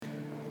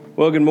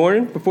Well, good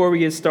morning. Before we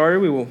get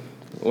started,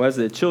 as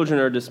the children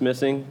are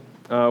dismissing,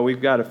 we've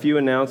got a few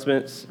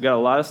announcements. We've got a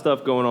lot of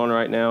stuff going on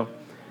right now.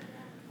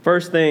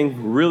 First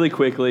thing, really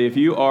quickly, if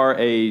you are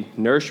a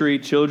nursery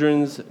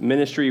children's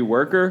ministry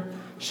worker,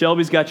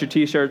 Shelby's got your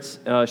T-shirts.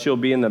 She'll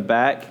be in the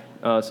back,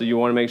 so you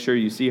want to make sure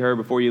you see her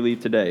before you leave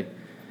today.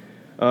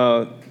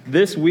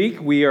 This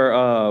week, we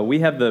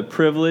have the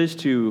privilege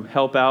to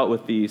help out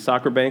with the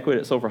soccer banquet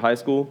at Sulphur High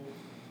School.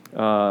 A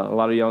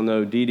lot of y'all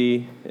know Dee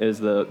Dee is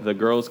the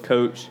girls'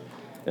 coach,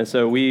 and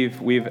so we've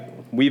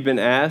been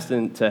asked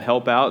to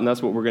help out, and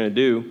that's what we're going to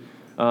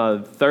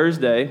do.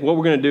 Thursday, what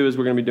we're going to do is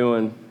we're going to be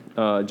doing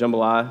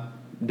jambalaya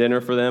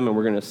dinner for them, and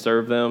we're going to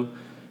serve them.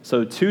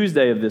 So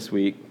Tuesday of this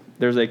week,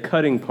 there's a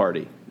cutting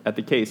party at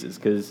the Cases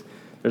because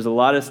there's a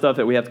lot of stuff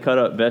that we have to cut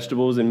up,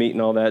 vegetables and meat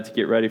and all that to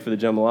get ready for the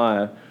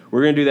jambalaya.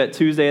 We're going to do that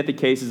Tuesday at the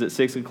Cases at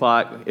 6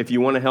 o'clock. If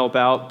you want to help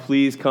out,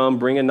 please come.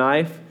 Bring a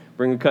knife,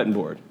 bring a cutting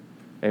board.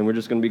 And we're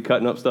just going to be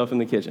cutting up stuff in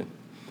the kitchen.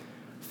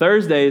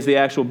 Thursday is the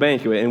actual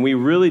banquet, and we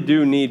really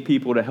do need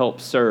people to help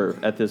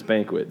serve at this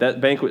banquet. That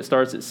banquet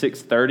starts at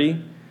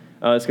 6:30.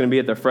 It's going to be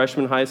at the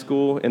freshman high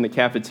school in the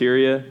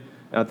cafeteria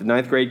at the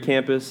 9th grade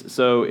campus.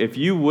 So if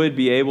you would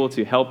be able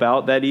to help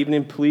out that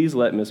evening, please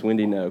let Miss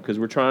Wendy know, because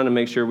we're trying to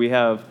make sure we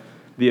have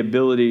the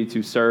ability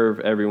to serve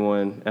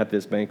everyone at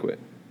this banquet.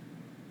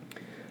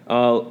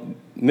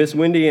 Miss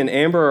Wendy and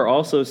Amber are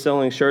also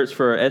selling shirts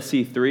for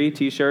SC3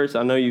 T-shirts.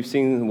 I know you've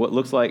seen what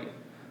looks like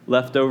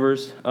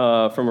leftovers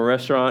from a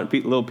restaurant,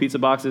 little pizza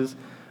boxes.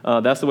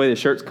 That's the way the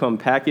shirts come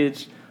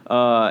packaged.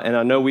 And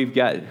I know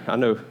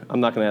I'm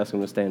not going to ask him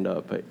to stand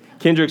up, but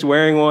Kendrick's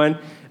wearing one.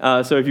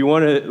 So if you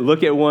want to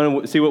look at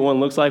one, see what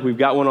one looks like, we've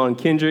got one on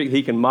Kendrick.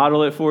 He can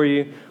model it for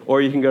you,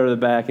 or you can go to the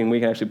back and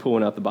we can actually pull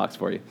one out the box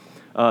for you.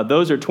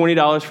 Those are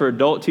 $20 for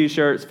adult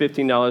T-shirts,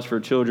 $15 for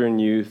children,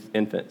 youth,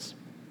 infants.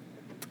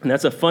 And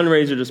that's a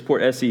fundraiser to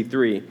support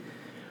SC3.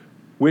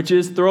 Which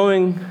is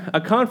putting on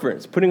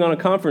a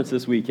conference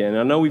this weekend.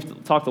 I know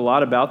we've talked a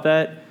lot about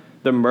that.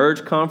 The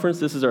Merge Conference,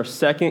 this is our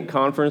second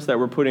conference that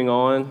we're putting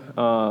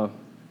on.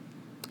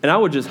 And I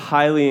would just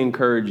highly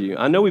encourage you.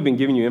 I know we've been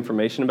giving you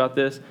information about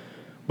this,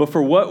 but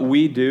for what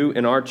we do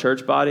in our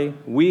church body,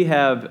 we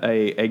have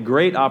a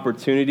great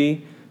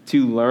opportunity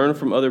to learn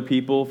from other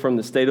people from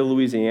the state of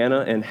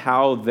Louisiana and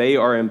how they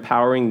are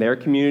empowering their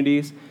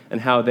communities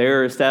and how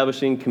they're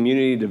establishing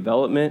community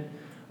development.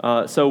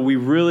 So we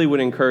really would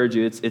encourage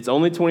you. It's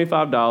only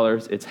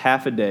 $25. It's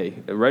half a day.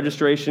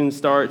 Registration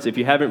starts, if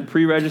you haven't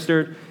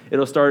pre-registered,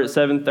 it'll start at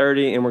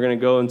 7:30, and we're going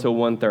to go until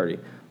 1:30.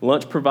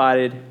 Lunch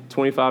provided,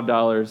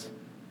 $25,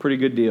 pretty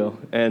good deal.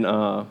 And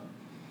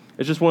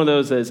it's just one of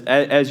those,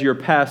 as your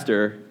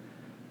pastor,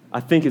 I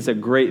think it's a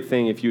great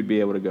thing if you'd be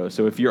able to go.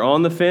 So if you're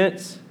on the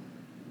fence,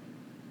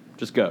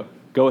 just go.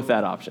 Go with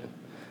that option.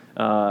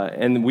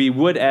 And we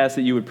would ask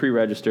that you would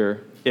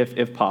pre-register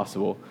if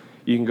possible.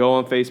 You can go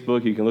on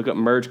Facebook, you can look up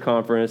Merge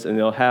Conference, and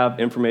they'll have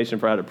information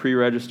for how to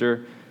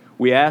pre-register.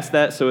 We ask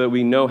that so that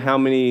we know how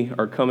many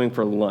are coming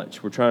for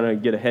lunch. We're trying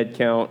to get a head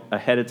count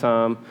ahead of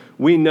time.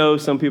 We know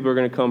some people are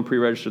going to come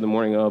pre-register the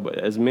morning of, but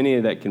as many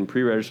that can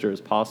pre-register as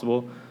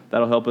possible,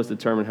 that'll help us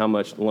determine how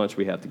much lunch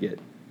we have to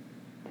get.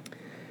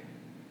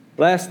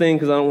 Last thing,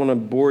 because I don't want to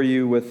bore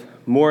you with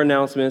more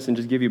announcements and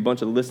just give you a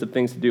bunch of list of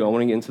things to do, I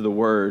want to get into the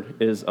Word,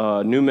 is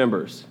new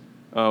members.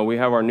 We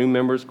have our new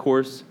members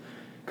course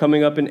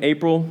coming up in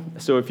April.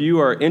 So if you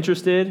are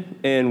interested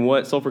in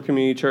what Sulphur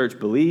Community Church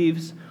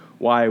believes,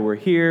 why we're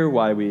here,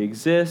 why we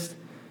exist,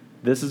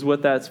 this is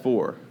what that's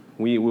for.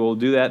 We will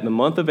do that in the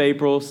month of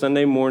April,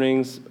 Sunday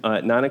mornings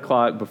at 9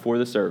 o'clock before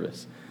the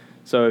service.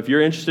 So if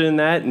you're interested in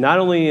that, not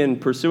only in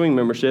pursuing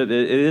membership,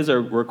 it is a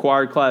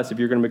required class if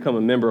you're going to become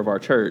a member of our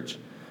church.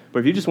 But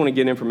if you just want to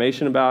get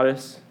information about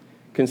us,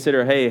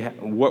 consider, hey,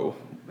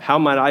 how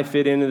might I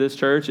fit into this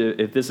church?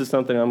 If this is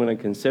something I'm going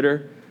to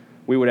consider,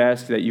 we would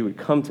ask that you would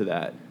come to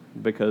that,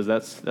 because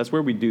that's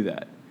where we do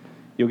that.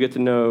 You'll get to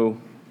know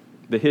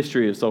the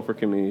history of Sulphur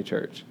Community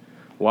Church.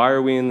 Why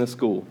are we in the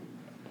school?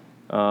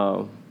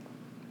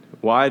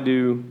 Why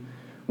do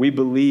we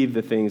believe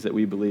the things that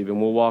we believe?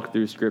 And we'll walk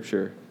through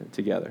Scripture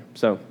together.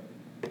 So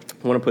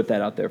I want to put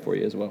that out there for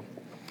you as well.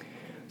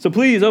 So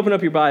please open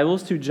up your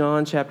Bibles to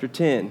John chapter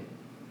 10.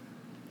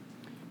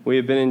 We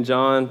have been in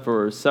John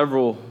for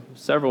several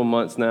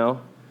months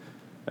now,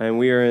 and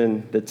we are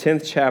in the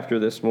 10th chapter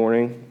this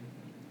morning.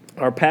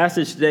 Our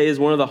passage today is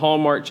one of the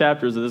hallmark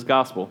chapters of this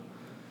gospel.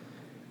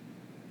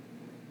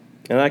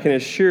 And I can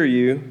assure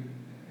you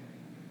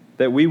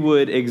that we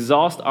would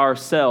exhaust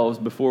ourselves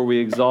before we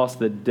exhaust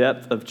the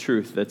depth of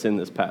truth that's in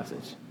this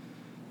passage.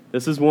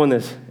 This is one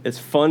that it's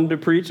fun to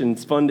preach and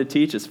it's fun to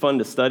teach, it's fun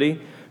to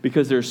study,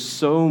 because there's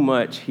so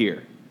much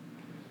here.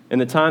 And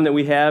the time that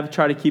we have,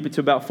 try to keep it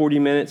to about 40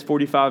 minutes,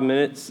 45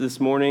 minutes this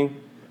morning.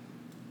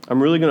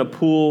 I'm really going to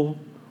pull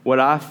what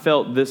I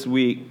felt this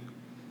week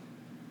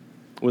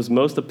was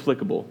most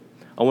applicable.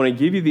 I want to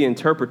give you the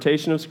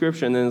interpretation of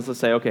Scripture, and then let's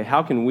say, okay,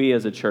 how can we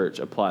as a church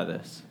apply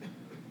this?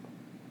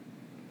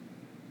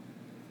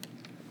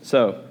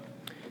 So,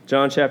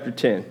 John chapter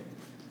 10.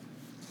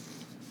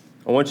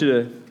 I want you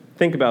to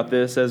think about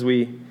this as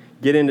we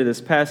get into this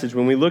passage,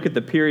 when we look at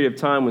the period of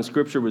time when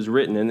Scripture was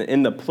written and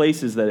in the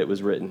places that it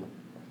was written,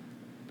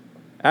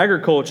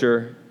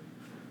 agriculture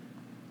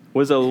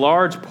was a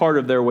large part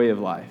of their way of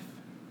life.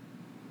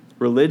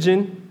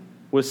 Religion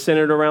was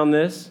centered around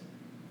this.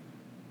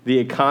 The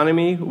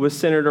economy was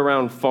centered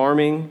around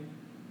farming.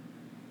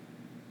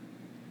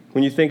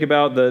 When you think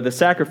about the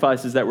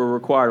sacrifices that were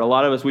required, a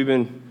lot of us,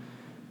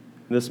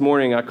 this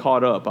morning I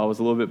caught up. I was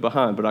a little bit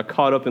behind, but I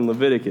caught up in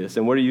Leviticus.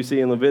 And what do you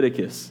see in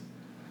Leviticus?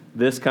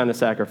 This kind of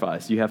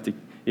sacrifice. You have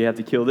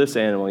to kill this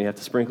animal. You have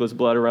to sprinkle its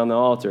blood around the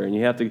altar. And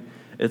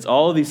it's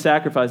all of these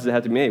sacrifices that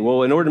have to be made.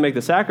 Well, in order to make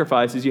the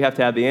sacrifices, you have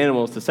to have the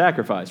animals to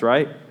sacrifice,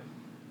 right?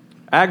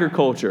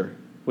 Agriculture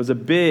was a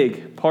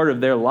big part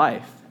of their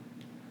life.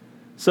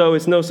 So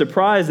it's no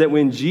surprise that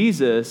when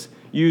Jesus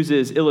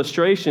uses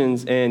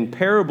illustrations and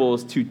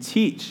parables to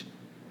teach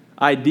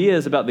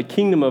ideas about the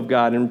kingdom of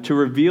God and to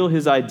reveal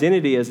his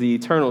identity as the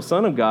eternal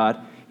Son of God,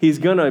 he's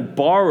going to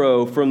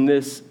borrow from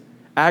this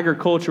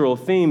agricultural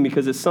theme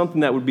because it's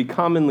something that would be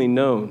commonly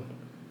known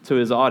to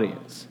his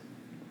audience.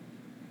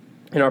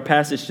 In our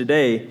passage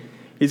today,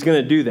 he's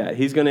going to do that.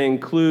 He's going to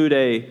include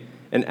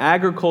an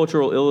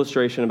agricultural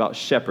illustration about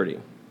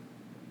shepherding.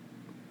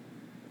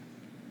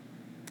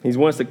 He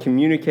wants to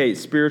communicate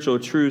spiritual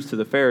truths to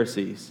the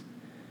Pharisees.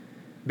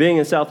 Being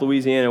in South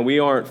Louisiana, we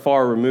aren't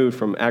far removed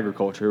from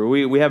agriculture.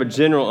 We have a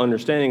general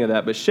understanding of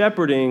that, but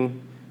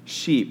shepherding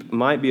sheep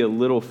might be a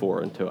little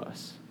foreign to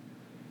us.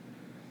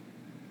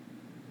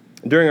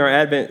 During our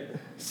Advent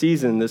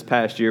season this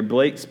past year,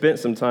 Blake spent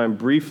some time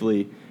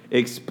briefly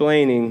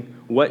explaining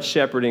what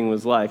shepherding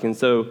was like. And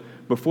so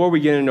before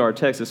we get into our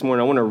text this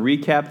morning, I want to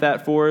recap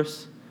that for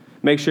us.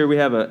 Make sure we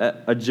have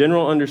a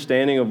general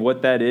understanding of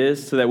what that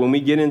is so that when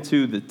we get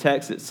into the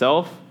text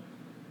itself,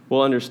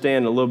 we'll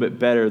understand a little bit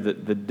better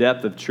the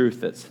depth of truth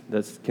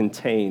that's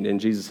contained in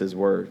Jesus'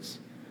 words.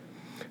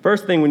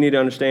 First thing we need to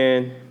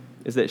understand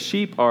is that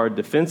sheep are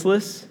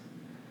defenseless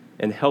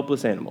and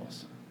helpless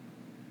animals.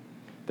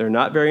 They're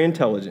not very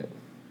intelligent,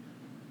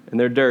 and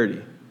they're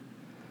dirty.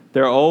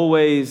 They're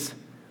always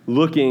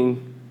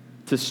looking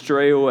to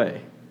stray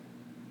away.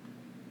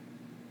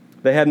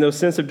 They have no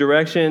sense of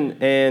direction,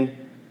 and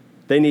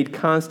they need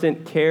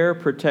constant care,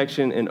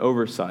 protection, and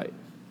oversight.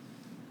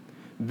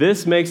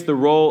 This makes the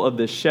role of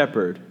the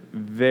shepherd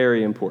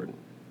very important.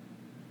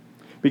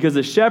 Because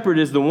the shepherd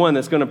is the one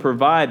that's going to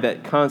provide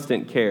that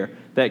constant care,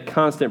 that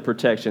constant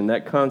protection,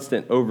 that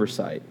constant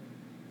oversight.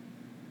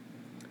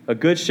 A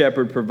good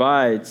shepherd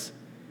provides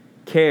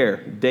care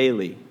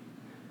daily,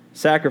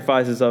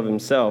 sacrifices of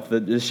himself.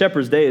 The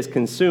shepherd's day is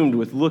consumed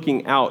with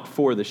looking out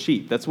for the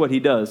sheep. That's what he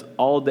does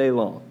all day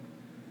long.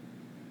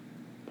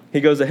 He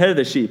goes ahead of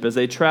the sheep as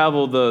they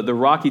travel the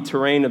rocky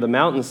terrain of the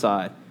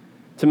mountainside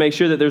to make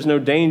sure that there's no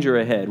danger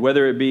ahead,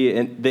 whether it be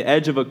the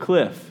edge of a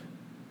cliff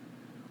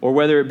or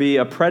whether it be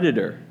a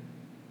predator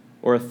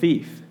or a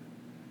thief.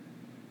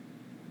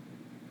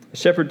 The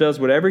shepherd does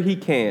whatever he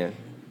can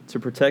to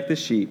protect the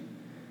sheep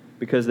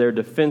because they're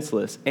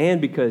defenseless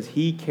and because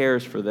he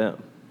cares for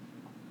them.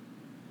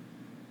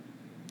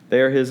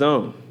 They are his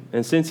own.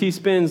 And since he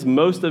spends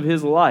most of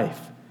his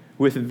life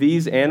with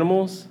these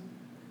animals,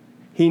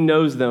 he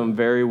knows them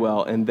very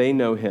well, and they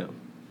know him.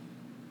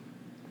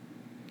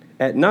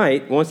 At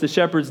night, once the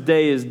shepherd's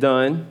day is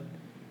done,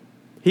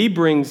 he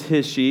brings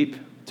his sheep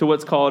to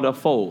what's called a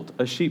fold,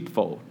 a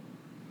sheepfold.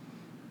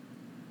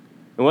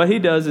 And what he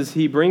does is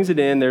he brings it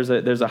in. There's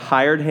a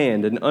hired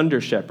hand, an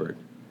under-shepherd,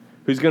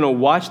 who's going to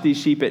watch these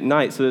sheep at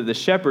night so that the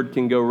shepherd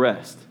can go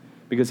rest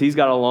because he's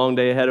got a long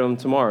day ahead of him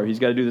tomorrow. He's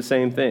got to do the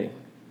same thing.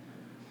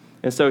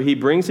 And so he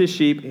brings his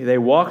sheep. They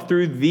walk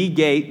through the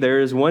gate.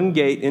 There is one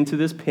gate into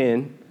this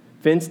pen,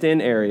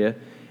 fenced-in area,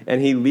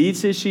 and he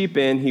leads his sheep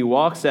in. He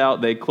walks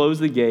out. They close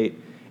the gate,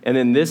 and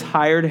then this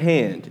hired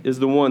hand is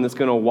the one that's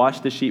going to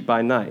watch the sheep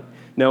by night.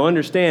 Now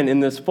understand, in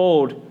this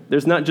fold,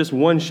 there's not just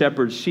one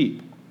shepherd's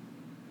sheep.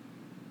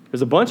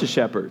 There's a bunch of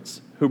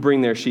shepherds who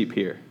bring their sheep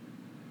here.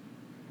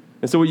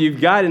 And so what you've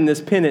got in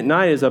this pen at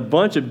night is a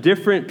bunch of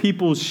different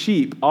people's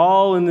sheep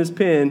all in this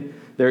pen.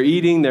 They're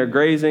eating, they're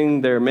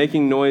grazing, they're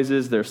making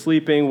noises, they're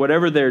sleeping,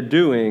 whatever they're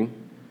doing.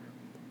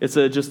 It's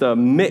just a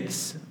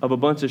mix of a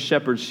bunch of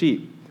shepherd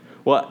sheep.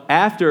 Well,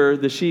 after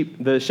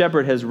the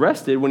shepherd has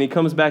rested, when he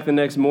comes back the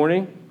next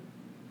morning,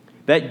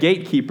 that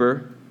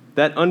gatekeeper,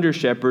 that under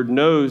shepherd,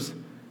 knows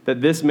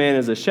that this man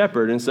is a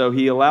shepherd, and so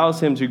he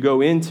allows him to go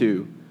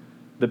into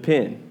the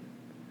pen.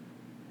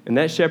 And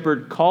that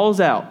shepherd calls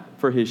out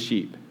for his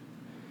sheep.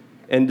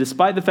 And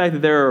despite the fact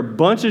that there are a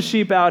bunch of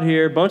sheep out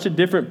here, a bunch of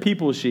different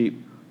people's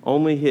sheep,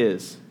 only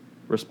his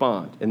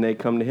respond, and they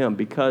come to him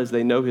because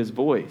they know his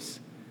voice.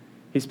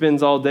 He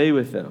spends all day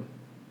with them.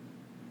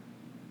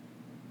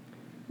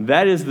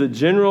 That is the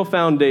general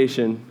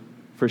foundation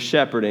for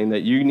shepherding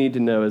that you need to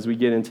know as we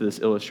get into this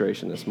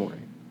illustration this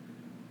morning.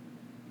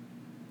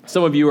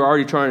 Some of you are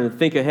already trying to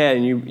think ahead,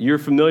 and you're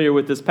familiar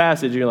with this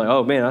passage. And you're like,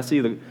 oh man, I see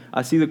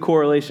the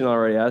correlation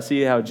already. I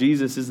see how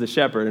Jesus is the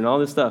shepherd and all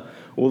this stuff.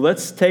 Well,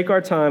 let's take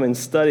our time and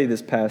study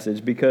this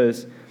passage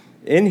because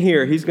in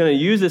here he's going to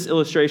use this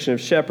illustration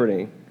of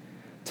shepherding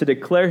to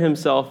declare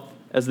himself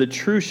as the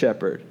true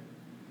shepherd,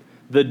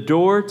 the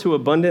door to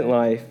abundant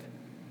life,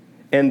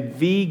 and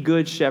the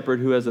good shepherd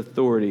who has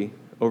authority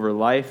over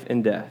life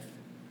and death.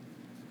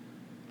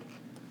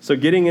 So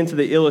getting into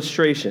the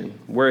illustration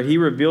where he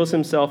reveals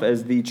himself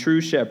as the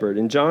true shepherd,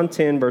 in John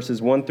 10,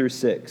 verses 1 through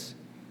 6,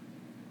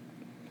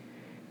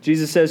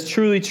 Jesus says,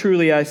 "Truly,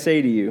 truly, I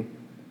say to you,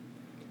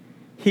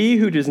 he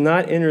who does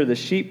not enter the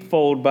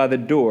sheepfold by the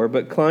door,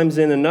 but climbs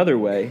in another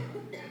way,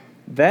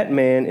 that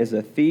man is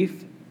a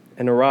thief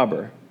and a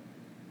robber.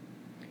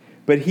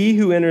 But he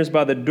who enters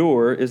by the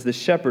door is the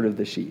shepherd of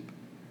the sheep.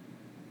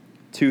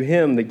 To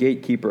him the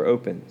gatekeeper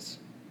opens.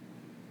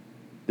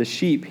 The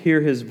sheep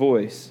hear his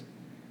voice,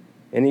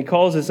 and he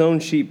calls his own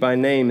sheep by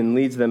name and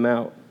leads them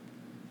out.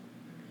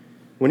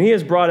 When he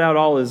has brought out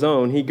all his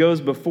own, he goes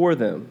before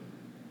them,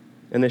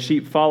 and the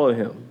sheep follow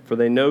him, for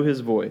they know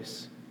his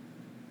voice.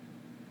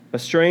 A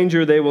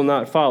stranger they will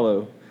not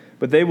follow,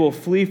 but they will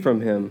flee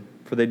from him,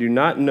 for they do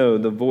not know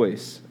the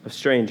voice of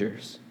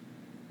strangers."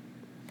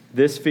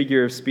 This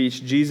figure of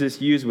speech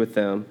Jesus used with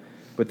them,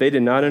 but they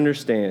did not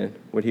understand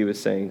what he was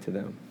saying to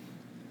them.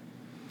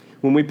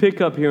 When we pick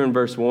up here in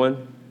verse 1,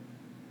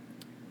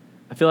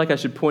 I feel like I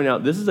should point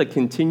out this is a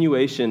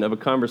continuation of a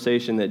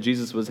conversation that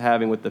Jesus was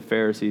having with the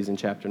Pharisees in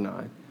chapter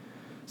 9.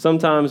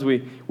 Sometimes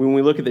when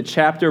we look at the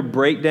chapter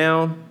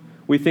breakdown,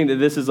 we think that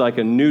this is like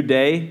a new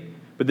day,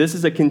 but this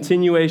is a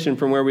continuation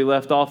from where we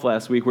left off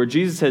last week, where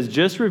Jesus has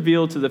just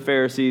revealed to the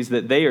Pharisees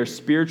that they are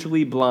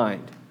spiritually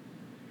blind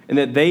and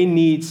that they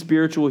need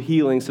spiritual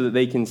healing so that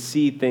they can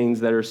see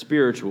things that are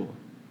spiritual.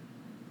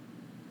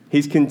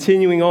 He's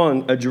continuing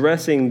on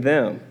addressing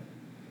them.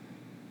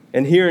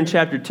 And here in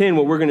chapter 10,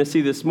 what we're going to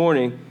see this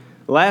morning,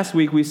 last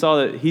week we saw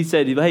that he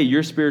said, hey,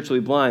 you're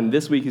spiritually blind.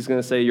 This week he's going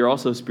to say you're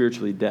also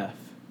spiritually deaf.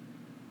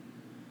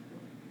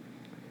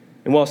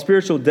 And while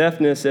spiritual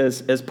deafness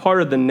as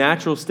part of the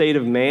natural state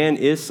of man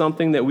is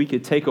something that we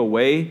could take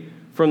away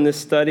from this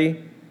study,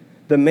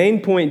 the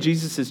main point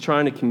Jesus is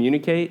trying to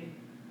communicate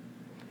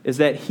is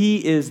that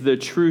he is the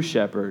true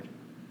shepherd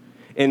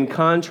in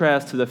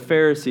contrast to the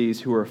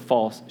Pharisees who are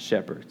false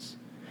shepherds.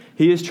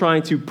 He is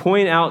trying to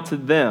point out to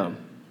them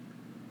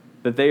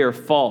that they are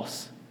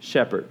false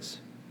shepherds.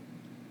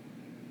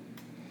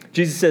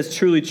 Jesus says,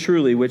 "Truly,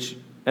 truly," which,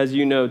 as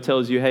you know,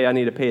 tells you, hey, I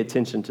need to pay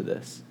attention to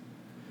this.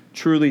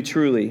 "Truly,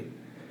 truly,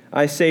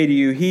 I say to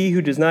you, he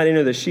who does not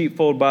enter the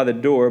sheepfold by the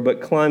door,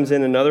 but climbs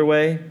in another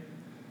way,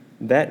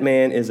 that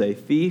man is a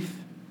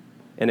thief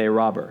and a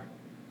robber."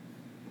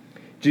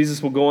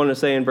 Jesus will go on to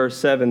say in verse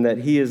 7 that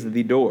he is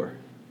the door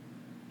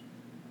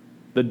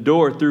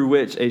through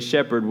which a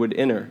shepherd would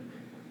enter.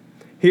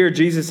 Here,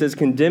 Jesus is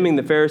condemning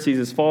the Pharisees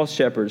as false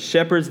shepherds,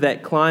 shepherds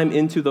that climb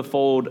into the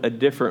fold a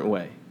different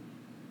way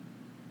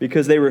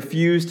because they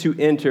refuse to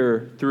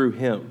enter through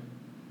him,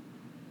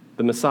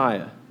 the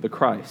Messiah, the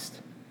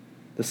Christ,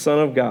 the Son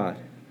of God.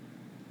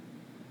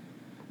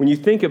 When you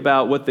think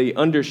about what the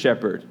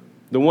under-shepherd,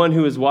 the one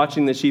who is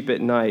watching the sheep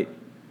at night,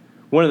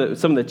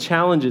 some of the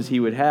challenges he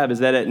would have is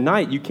that at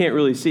night you can't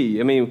really see.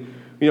 I mean,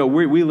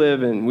 we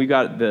live and we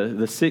got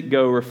the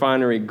Citgo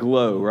refinery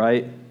glow,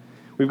 right?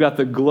 We've got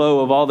the glow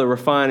of all the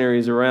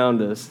refineries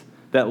around us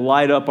that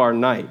light up our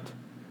night.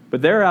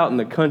 But they're out in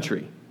the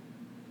country.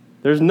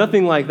 There's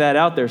nothing like that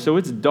out there, so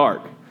it's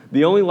dark.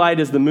 The only light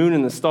is the moon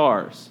and the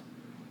stars.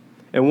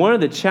 And one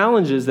of the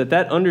challenges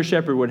that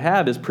under-shepherd would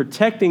have is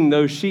protecting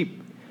those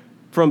sheep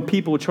from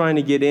people trying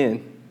to get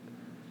in.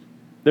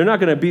 They're not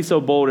going to be so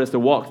bold as to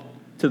walk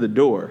to the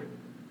door.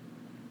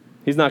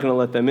 He's not going to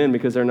let them in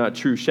because they're not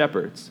true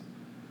shepherds.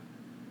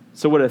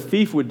 So what a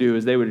thief would do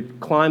is they would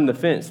climb the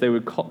fence. They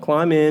would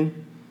climb in,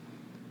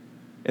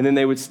 and then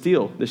they would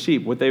steal the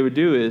sheep. What they would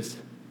do is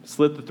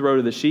slit the throat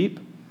of the sheep,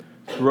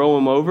 throw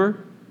them over,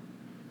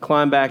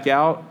 climb back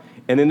out,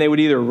 and then they would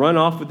either run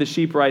off with the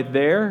sheep right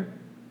there,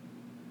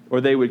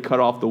 or they would cut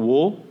off the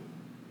wool,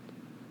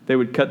 they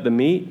would cut the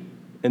meat,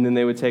 and then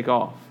they would take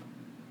off.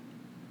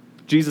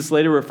 Jesus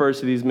later refers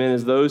to these men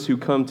as those who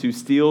come to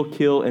steal,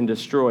 kill, and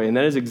destroy, and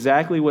that is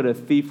exactly what a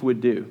thief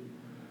would do.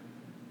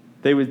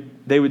 They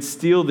would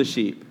steal the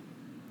sheep,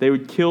 they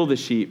would kill the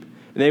sheep,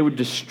 and they would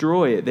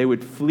destroy it, they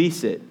would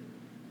fleece it,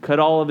 cut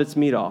all of its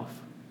meat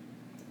off.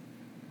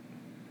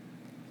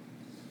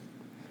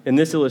 In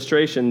this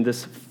illustration,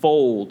 this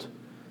fold,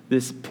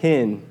 this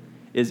pen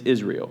is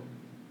Israel.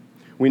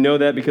 We know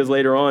that because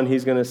later on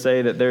he's going to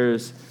say that there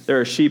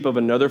are sheep of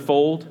another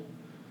fold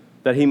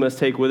that he must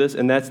take with us,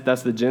 and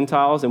that's the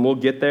Gentiles, and we'll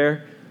get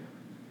there.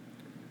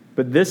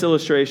 But this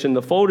illustration,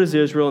 the fold is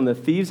Israel, and the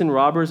thieves and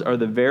robbers are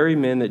the very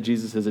men that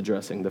Jesus is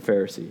addressing, the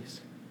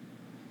Pharisees.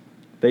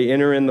 They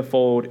enter in the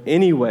fold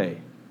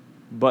anyway,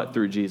 but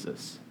through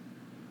Jesus.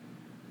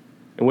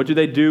 And what do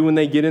they do when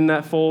they get in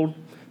that fold?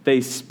 They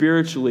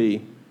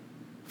spiritually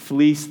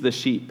fleece the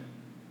sheep.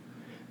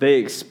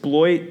 They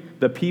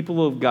exploit the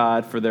people of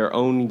God for their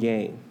own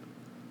gain.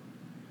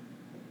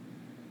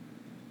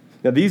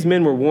 Now, these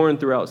men were warned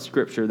throughout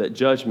Scripture that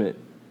judgment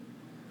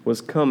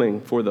was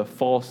coming for the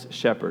false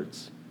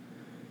shepherds.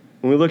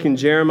 When we look in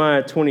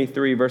Jeremiah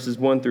 23, verses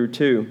 1 through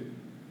 2,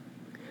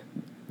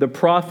 the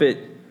prophet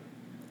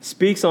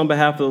speaks on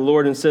behalf of the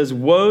Lord and says,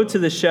 "Woe to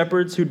the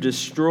shepherds who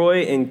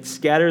destroy and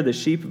scatter the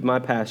sheep of my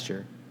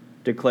pasture,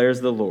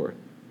 declares the Lord.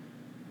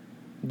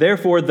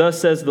 Therefore,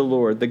 thus says the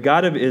Lord, the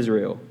God of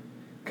Israel,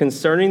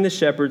 concerning the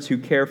shepherds who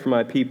care for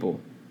my people.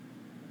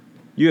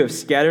 You have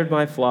scattered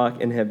my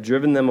flock and have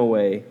driven them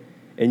away,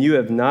 and you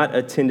have not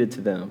attended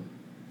to them.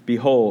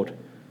 Behold,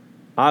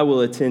 I will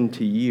attend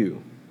to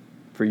you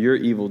for your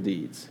evil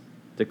deeds,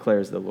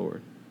 declares the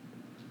Lord."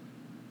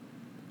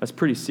 That's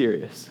pretty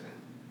serious.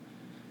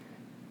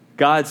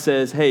 God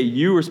says, hey,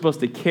 you were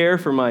supposed to care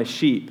for my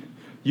sheep.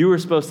 You were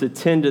supposed to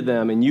tend to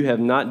them, and you have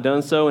not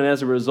done so, and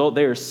as a result,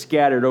 they are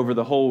scattered over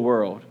the whole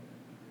world.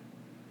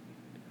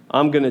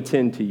 I'm going to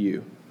tend to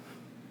you.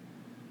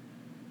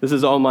 This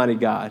is Almighty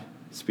God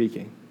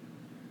speaking.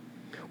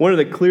 One of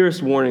the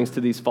clearest warnings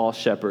to these false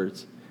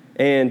shepherds,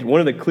 and one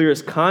of the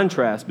clearest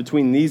contrasts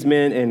between these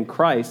men and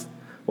Christ,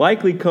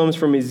 likely comes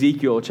from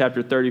Ezekiel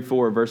chapter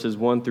 34, verses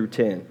 1 through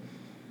 10.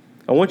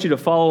 I want you to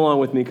follow along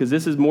with me because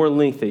this is more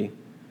lengthy,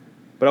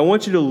 but I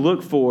want you to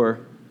look for,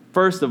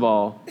 first of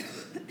all,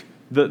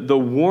 the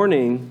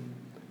warning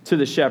to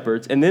the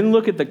shepherds, and then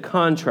look at the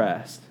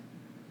contrast.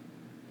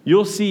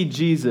 You'll see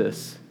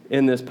Jesus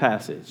in this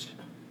passage.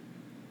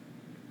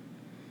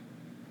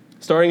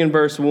 Starting in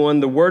verse 1,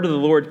 the word of the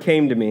Lord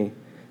came to me,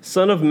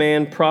 "Son of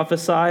man,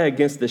 prophesy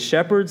against the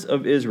shepherds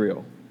of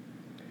Israel.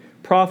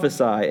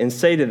 Prophesy and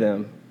say to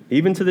them,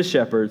 even to the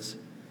shepherds,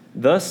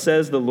 thus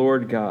says the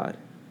Lord God.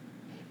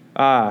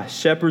 Ah,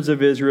 shepherds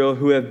of Israel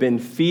who have been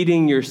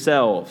feeding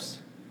yourselves.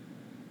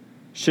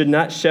 Should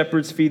not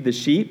shepherds feed the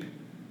sheep?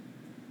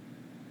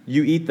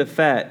 You eat the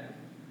fat.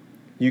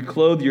 You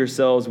clothe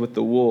yourselves with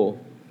the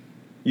wool.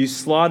 You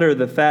slaughter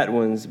the fat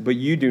ones, but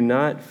you do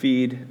not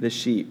feed the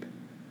sheep."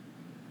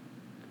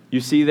 You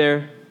see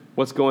there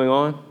what's going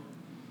on?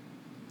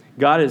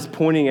 God is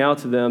pointing out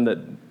to them that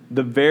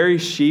the very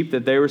sheep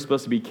that they were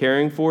supposed to be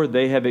caring for,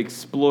 they have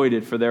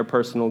exploited for their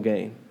personal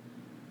gain.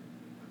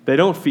 They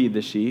don't feed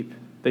the sheep.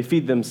 They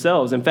feed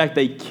themselves. In fact,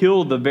 they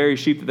kill the very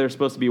sheep that they're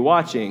supposed to be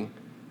watching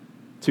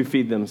to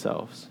feed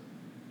themselves.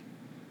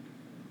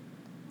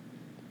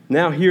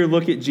 Now here,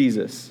 look at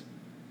Jesus.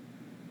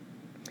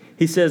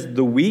 He says,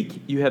 "The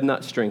weak you have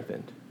not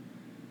strengthened.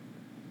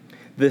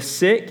 The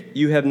sick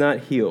you have not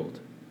healed.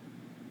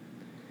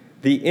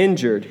 The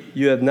injured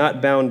you have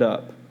not bound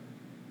up.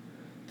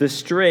 The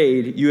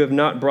strayed you have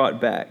not brought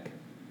back.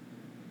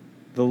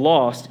 The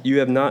lost you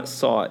have not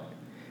sought.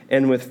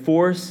 And with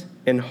force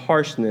and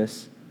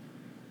harshness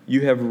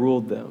you have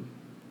ruled them."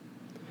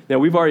 Now,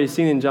 we've already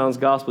seen in John's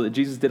gospel that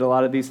Jesus did a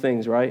lot of these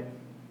things, right?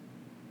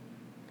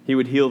 He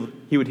would heal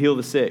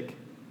the sick.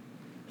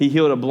 He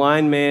healed a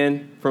blind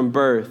man from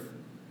birth.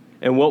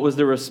 And what was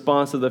the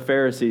response of the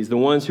Pharisees, the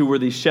ones who were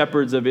the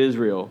shepherds of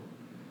Israel?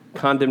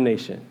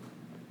 Condemnation.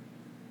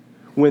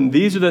 When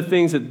these are the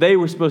things that they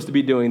were supposed to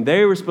be doing,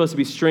 they were supposed to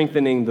be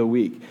strengthening the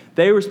weak.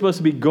 They were supposed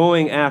to be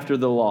going after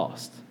the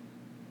lost.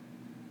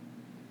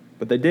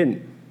 But they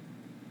didn't.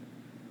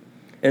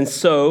 And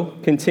so,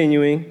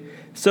 continuing,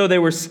 so they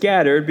were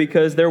scattered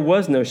because there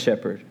was no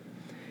shepherd,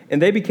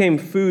 and they became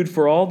food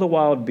for all the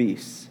wild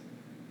beasts.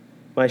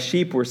 My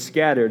sheep were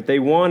scattered. They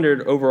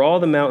wandered over all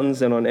the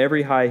mountains and on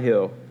every high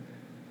hill.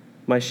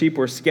 My sheep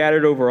were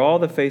scattered over all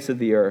the face of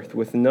the earth,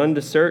 with none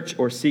to search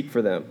or seek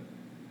for them.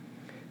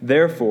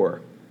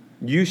 Therefore,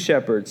 you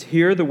shepherds,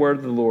 hear the word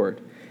of the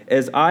Lord.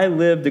 As I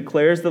live,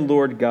 declares the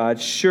Lord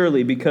God,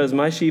 surely because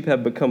my sheep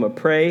have become a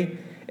prey,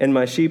 and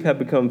my sheep have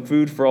become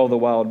food for all the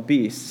wild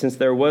beasts, since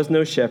there was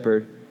no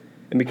shepherd,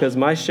 and because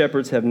my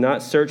shepherds have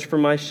not searched for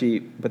my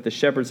sheep, but the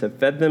shepherds have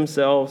fed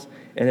themselves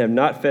and have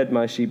not fed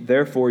my sheep,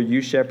 therefore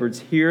you shepherds,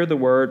 hear the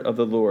word of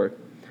the Lord.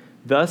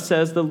 Thus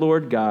says the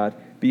Lord God,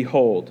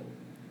 behold,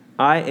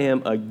 I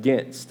am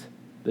against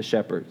the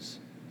shepherds,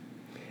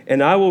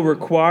 and I will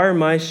require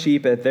my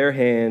sheep at their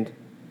hand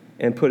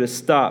and put a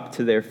stop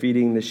to their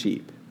feeding the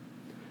sheep.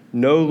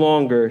 No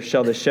longer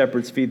shall the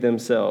shepherds feed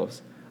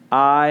themselves.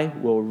 I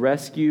will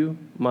rescue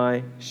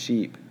my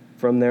sheep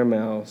from their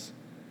mouths,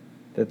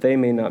 that they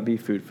may not be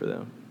food for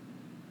them.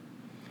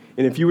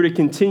 And if you were to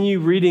continue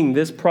reading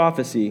this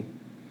prophecy,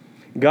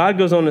 God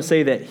goes on to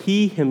say that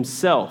he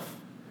himself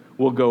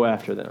will go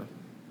after them,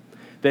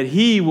 that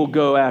he will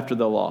go after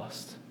the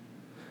lost,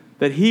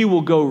 that he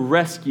will go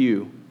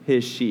rescue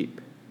his sheep.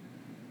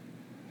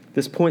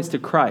 This points to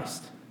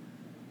Christ,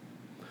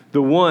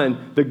 the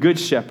one, the good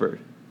shepherd,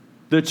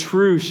 the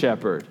true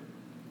shepherd,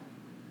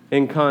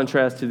 in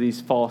contrast to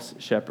these false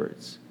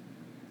shepherds.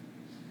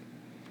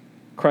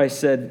 Christ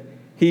said,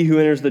 he who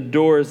enters the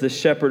door is the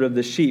shepherd of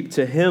the sheep.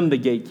 To him the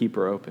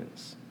gatekeeper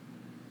opens.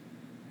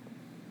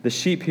 The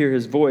sheep hear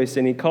his voice,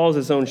 and he calls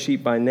his own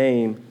sheep by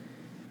name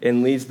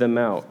and leads them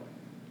out.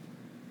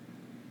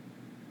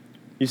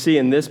 You see,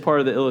 in this part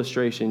of the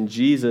illustration,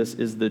 Jesus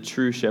is the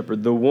true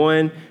shepherd, the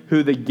one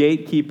who the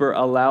gatekeeper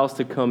allows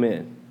to come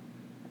in.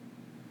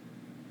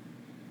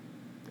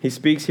 He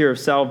speaks here of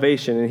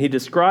salvation, and he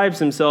describes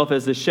himself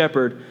as the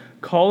shepherd,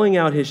 calling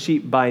out his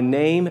sheep by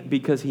name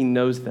because he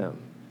knows them.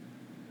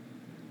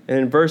 And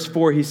in verse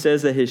 4, he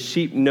says that his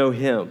sheep know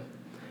him.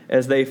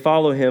 as they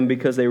follow him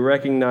because they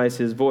recognize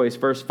his voice.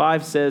 Verse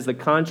 5 says the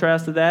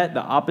contrast of that,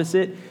 the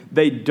opposite,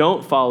 they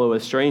don't follow a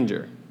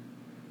stranger.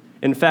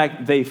 In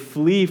fact, they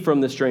flee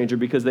from the stranger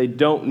because they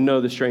don't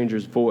know the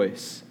stranger's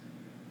voice.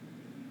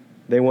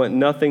 They want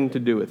nothing to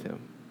do with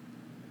him.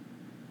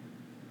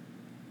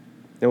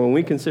 And when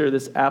we consider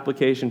this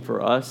application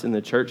for us in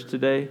the church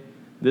today,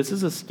 this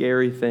is a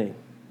scary thing.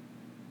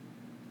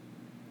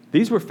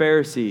 These were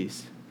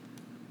Pharisees.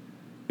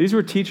 These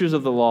were teachers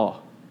of the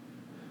law.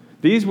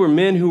 These were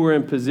men who were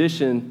in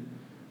position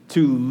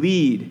to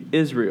lead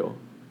Israel,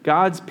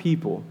 God's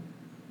people.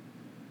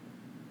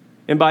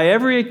 And by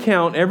every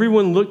account,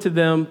 everyone looked to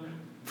them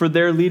for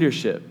their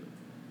leadership.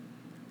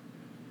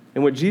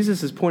 And what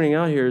Jesus is pointing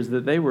out here is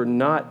that they were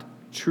not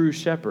true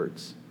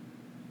shepherds.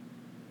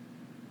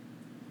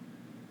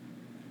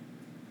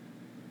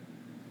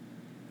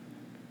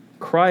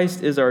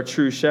 Christ is our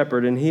true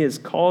shepherd, and he has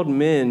called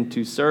men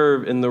to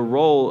serve in the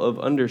role of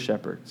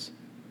under-shepherds,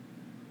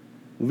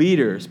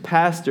 leaders,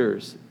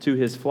 pastors to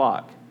his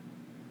flock.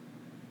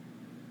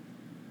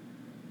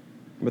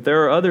 But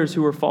there are others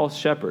who are false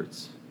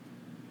shepherds,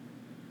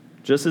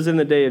 just as in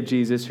the day of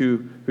Jesus,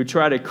 who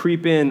try to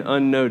creep in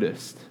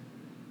unnoticed.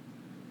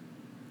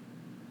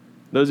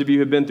 Those of you who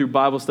have been through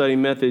Bible study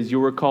methods,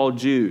 you'll recall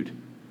Jude.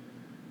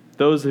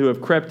 Those who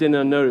have crept in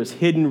unnoticed,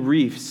 hidden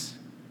reefs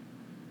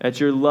at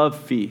your love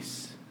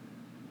feasts.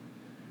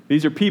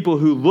 These are people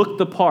who look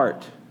the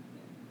part,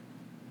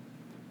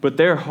 but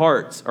their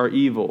hearts are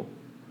evil,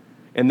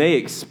 and they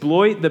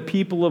exploit the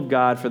people of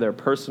God for their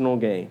personal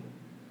gain.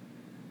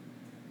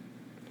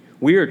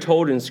 We are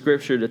told in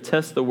Scripture to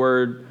test the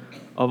word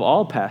of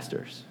all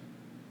pastors,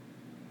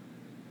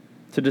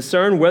 to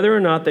discern whether or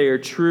not they are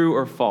true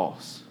or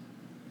false.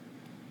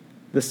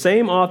 The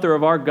same author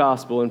of our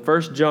gospel in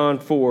 1 John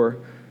 4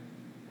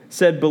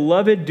 said,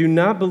 "Beloved, do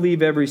not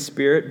believe every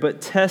spirit, but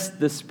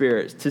test the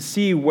spirits to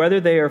see whether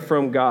they are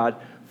from God,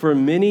 for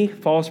many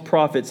false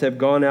prophets have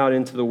gone out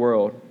into the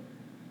world.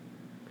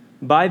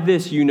 By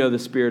this you know the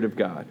Spirit of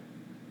God.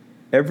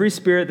 Every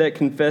spirit that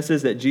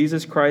confesses that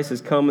Jesus Christ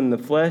has come in the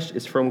flesh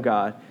is from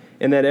God,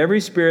 and that every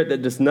spirit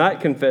that does not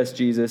confess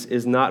Jesus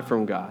is not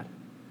from God.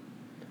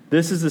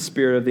 This is the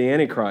spirit of the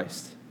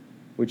Antichrist,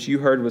 which you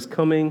heard was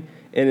coming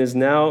and is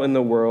now in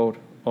the world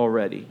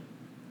already."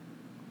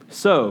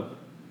 So,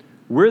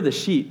 we're the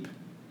sheep.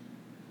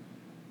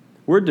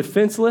 We're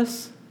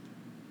defenseless.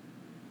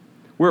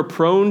 We're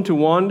prone to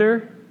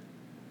wander.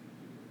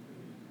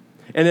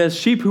 And as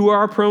sheep who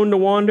are prone to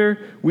wander,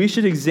 we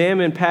should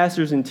examine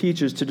pastors and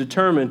teachers to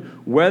determine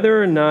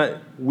whether or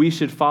not we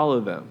should follow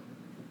them.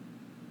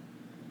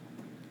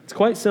 It's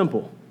quite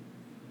simple.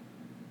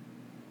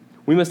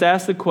 We must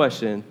ask the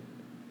question,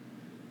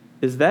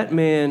 is that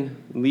man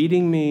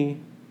leading me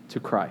to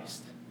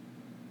Christ?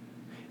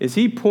 Is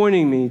he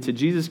pointing me to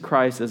Jesus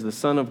Christ as the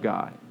Son of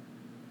God?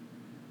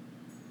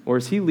 Or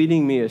is he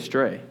leading me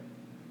astray?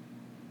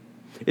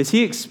 Is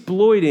he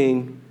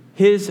exploiting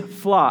his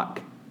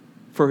flock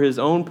for his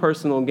own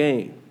personal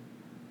gain?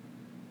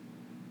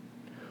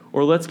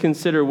 Or let's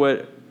consider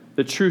what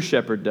the true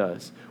shepherd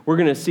does. We're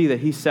going to see that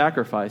he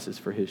sacrifices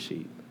for his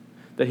sheep,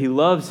 that he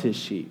loves his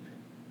sheep,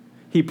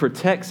 he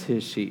protects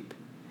his sheep,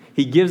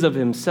 he gives of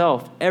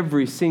himself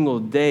every single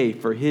day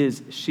for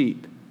his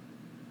sheep.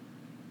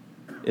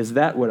 Is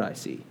that what I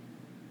see?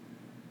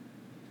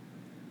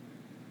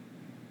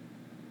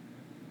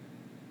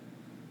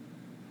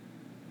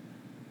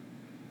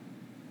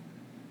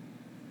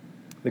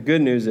 The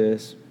good news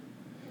is,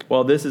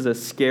 while this is a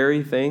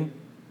scary thing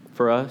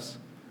for us,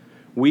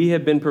 we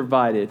have been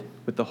provided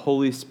with the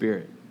Holy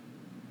Spirit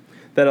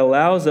that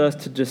allows us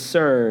to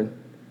discern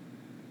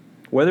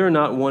whether or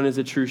not one is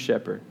a true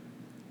shepherd.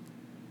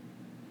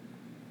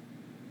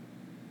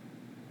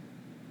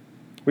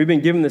 We've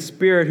been given the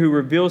Spirit who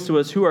reveals to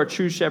us who our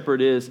true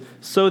shepherd is,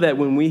 so that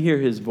when we hear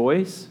his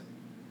voice,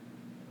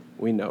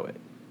 we know it.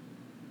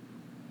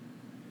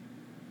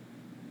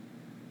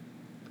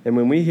 And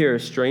when we hear a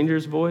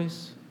stranger's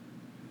voice,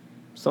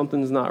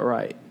 something's not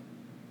right.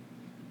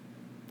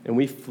 And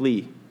we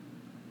flee.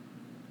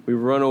 We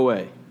run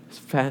away as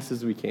fast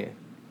as we can.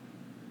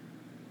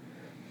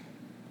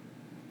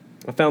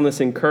 I found this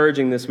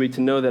encouraging this week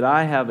to know that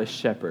I have a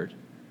shepherd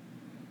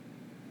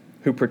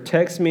who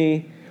protects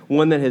me,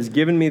 one that has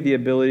given me the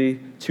ability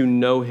to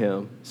know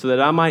him, so that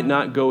I might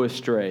not go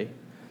astray,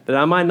 that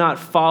I might not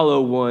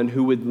follow one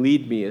who would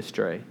lead me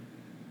astray.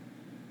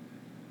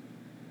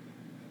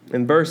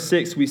 In verse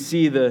 6, we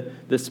see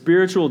the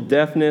spiritual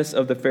deafness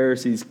of the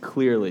Pharisees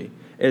clearly,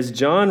 as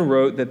John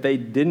wrote that they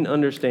didn't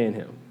understand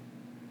him.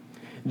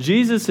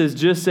 Jesus has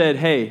just said,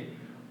 hey,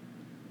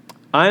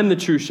 I am the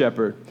true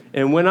shepherd,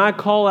 and when I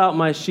call out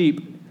my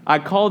sheep, I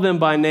call them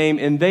by name,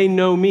 and they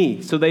know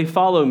me, so they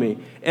follow me.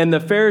 And the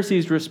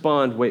Pharisees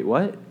respond, wait,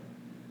 what?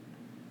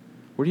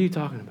 What are you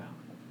talking about?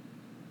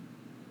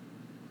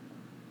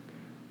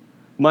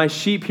 My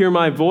sheep hear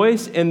my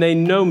voice, and they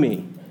know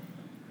me.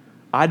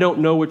 I don't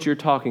know what you're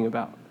talking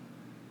about.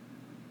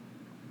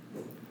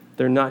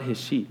 They're not his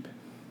sheep.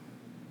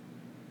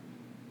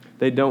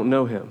 They don't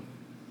know him.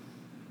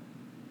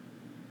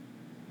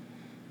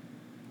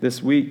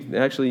 This week,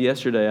 actually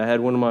yesterday, I had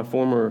one of my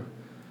former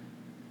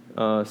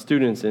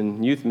students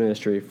in youth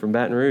ministry from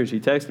Baton Rouge. He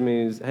texted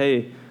me, he's,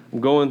 hey, I'm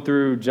going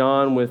through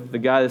John with the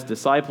guy that's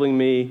discipling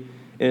me,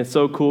 and it's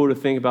so cool to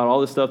think about all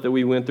the stuff that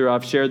we went through.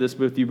 I've shared this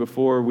with you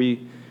before.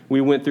 We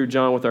went through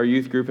John with our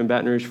youth group in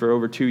Baton Rouge for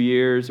over 2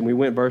 years, and we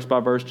went verse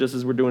by verse just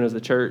as we're doing as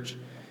a church.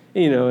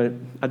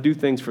 And, I do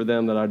things for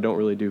them that I don't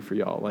really do for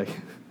y'all. Like,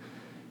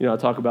 I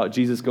talk about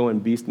Jesus going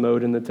beast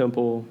mode in the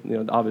temple.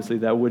 Obviously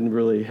that wouldn't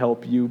really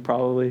help you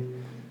probably.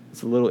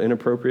 It's a little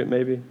inappropriate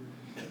maybe.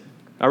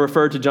 I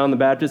refer to John the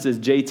Baptist as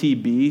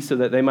JTB so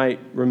that they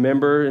might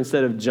remember,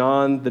 instead of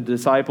John the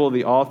disciple,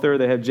 the author,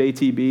 they have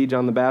JTB,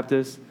 John the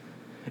Baptist.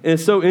 And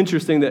it's so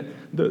interesting that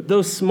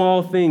those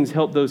small things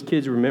help those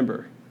kids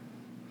remember.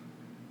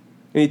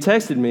 And he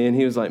texted me and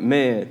he was like,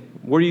 man,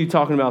 what are you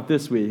talking about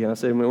this week? And I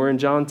said, we're in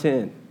John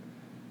 10,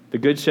 the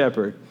Good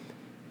Shepherd.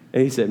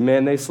 And he said,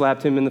 man, they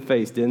slapped him in the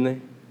face, didn't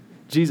they?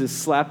 Jesus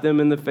slapped them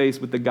in the face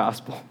with the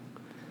gospel.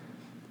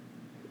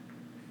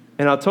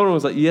 And I told him, I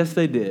was like, yes,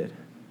 they did.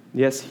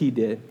 Yes, he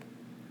did.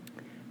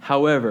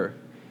 However,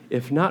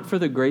 if not for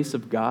the grace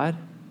of God,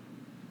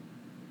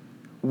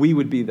 we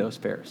would be those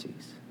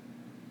Pharisees.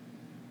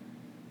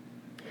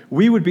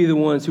 We would be the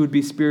ones who would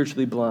be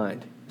spiritually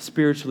blind,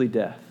 spiritually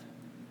deaf.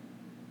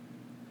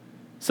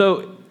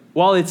 So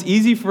while it's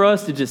easy for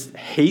us to just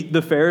hate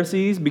the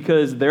Pharisees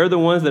because they're the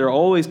ones that are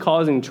always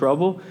causing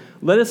trouble,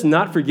 let us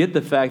not forget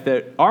the fact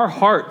that our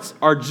hearts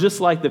are just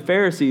like the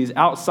Pharisees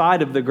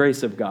outside of the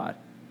grace of God,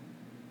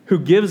 who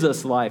gives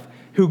us life,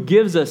 who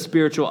gives us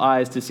spiritual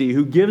eyes to see,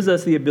 who gives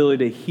us the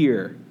ability to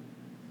hear,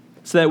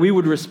 so that we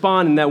would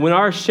respond and that when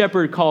our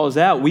shepherd calls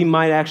out, we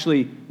might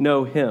actually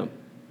know him.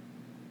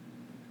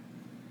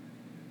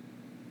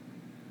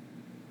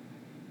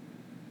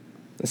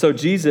 And so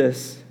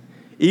Jesus,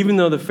 even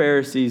though the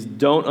Pharisees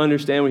don't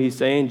understand what he's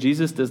saying,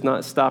 Jesus does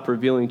not stop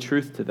revealing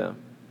truth to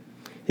them.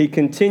 He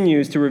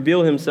continues to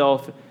reveal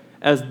himself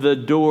as the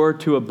door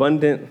to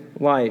abundant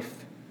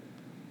life.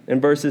 In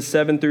verses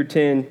 7 through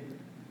 10,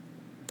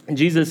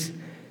 Jesus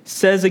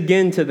says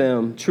again to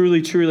them,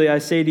 truly, truly, I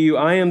say to you,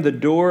 I am the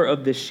door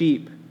of the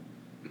sheep.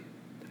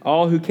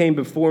 All who came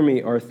before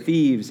me are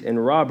thieves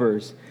and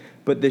robbers,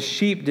 but the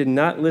sheep did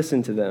not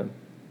listen to them.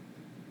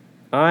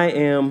 I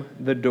am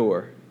the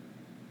door.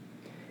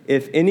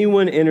 If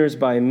anyone enters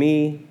by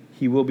me,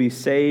 he will be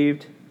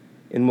saved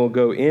and will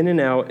go in and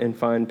out and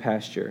find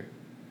pasture.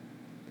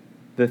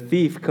 The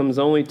thief comes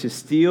only to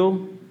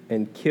steal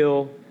and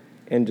kill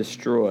and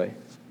destroy.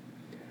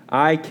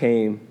 I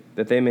came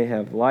that they may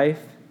have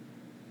life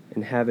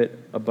and have it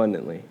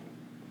abundantly.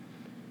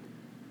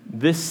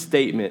 This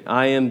statement,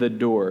 I am the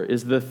door,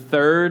 is the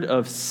third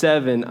of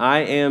 7 I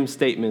am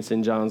statements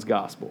in John's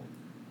gospel.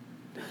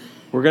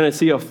 We're going to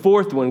see a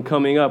fourth one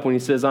coming up when he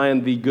says, I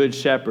am the good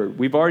shepherd.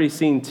 We've already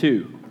seen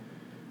 2.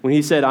 When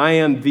he said, I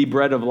am the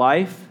bread of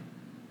life,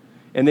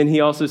 and then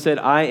he also said,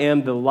 I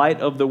am the light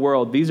of the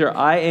world. These are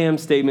I am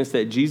statements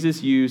that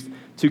Jesus used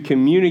to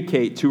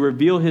communicate, to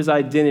reveal his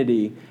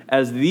identity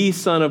as the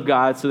Son of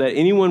God so that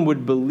anyone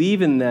would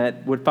believe in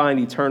that would find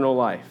eternal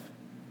life.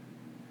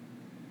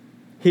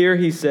 Here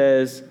he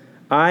says,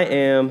 I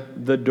am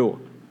the door.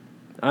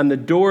 I'm the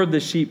door of the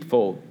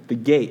sheepfold, the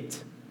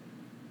gate.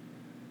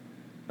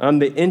 I'm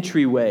the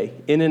entryway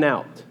in and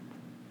out.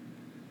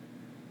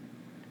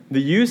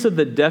 The use of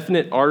the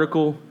definite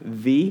article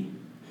the,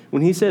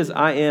 when he says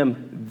I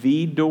am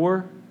the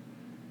door,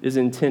 is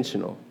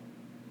intentional.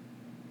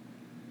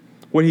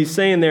 What he's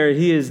saying there,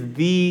 he is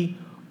the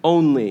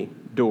only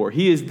door.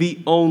 He is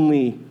the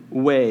only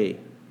way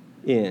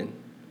in.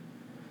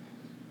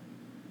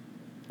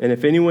 And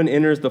if anyone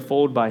enters the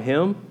fold by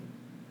him,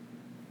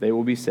 they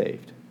will be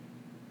saved.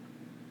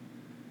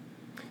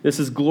 This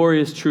is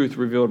glorious truth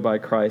revealed by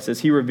Christ.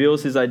 As he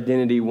reveals his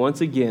identity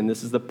once again,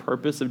 this is the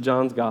purpose of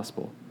John's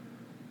gospel.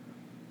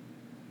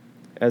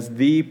 As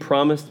the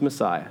promised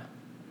Messiah,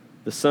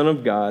 the Son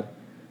of God,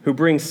 who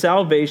brings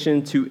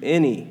salvation to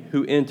any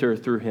who enter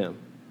through him.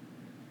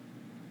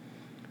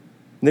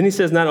 And then he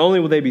says not only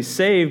will they be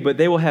saved, but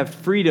they will have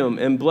freedom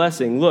and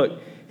blessing.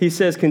 Look, he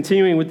says,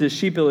 continuing with this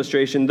sheep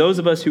illustration, those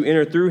of us who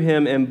enter through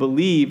him and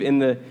believe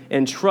in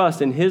and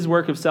trust in his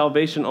work of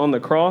salvation on the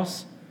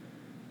cross,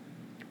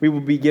 we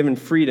will be given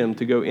freedom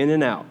to go in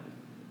and out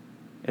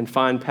and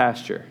find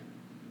pasture.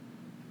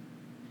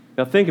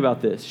 Now think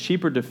about this.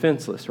 Sheep are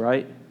defenseless,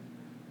 right?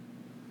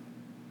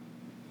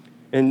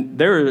 And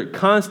there are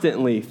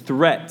constantly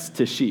threats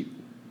to sheep.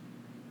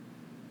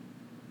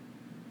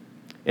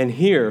 And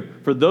here,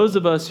 for those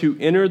of us who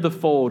enter the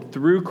fold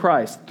through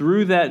Christ,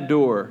 through that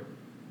door,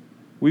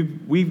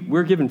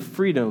 we're given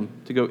freedom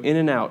to go in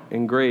and out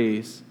and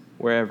graze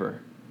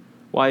wherever.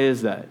 Why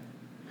is that?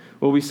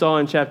 Well, we saw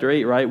in chapter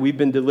 8, right? We've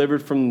been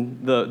delivered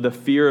from the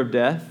fear of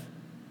death.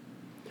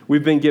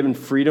 We've been given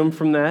freedom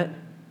from that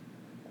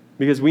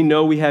because we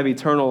know we have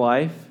eternal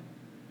life.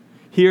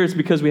 Here it's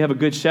because we have a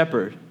good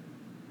shepherd.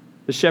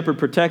 The shepherd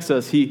protects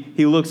us.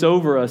 He looks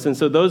over us. And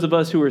so those of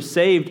us who are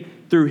saved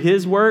through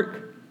his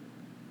work,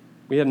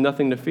 we have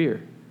nothing to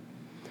fear.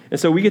 And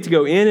so we get to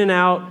go in and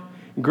out,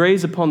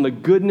 graze upon the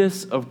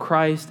goodness of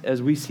Christ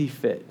as we see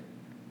fit,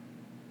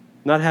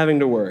 not having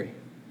to worry.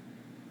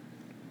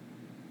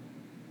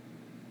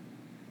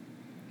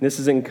 This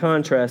is in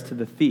contrast to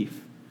the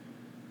thief,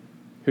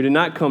 who did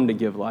not come to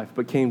give life,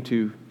 but came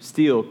to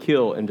steal,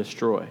 kill, and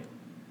destroy.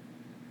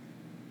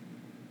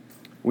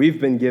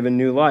 We've been given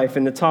new life,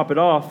 and to top it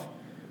off,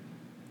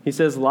 he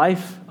says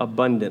life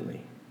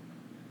abundantly.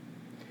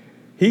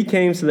 He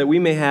came so that we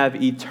may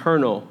have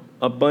eternal,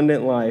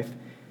 abundant life,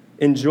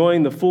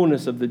 enjoying the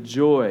fullness of the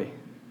joy,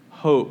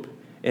 hope,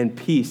 and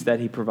peace that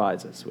he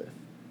provides us with.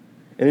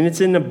 And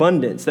it's in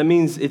abundance. That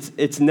means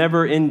it's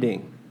never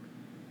ending.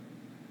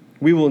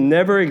 We will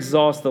never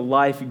exhaust the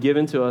life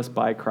given to us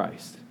by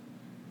Christ.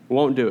 We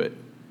won't do it.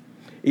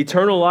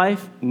 Eternal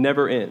life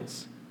never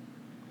ends.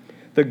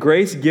 The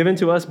grace given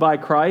to us by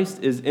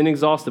Christ is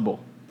inexhaustible.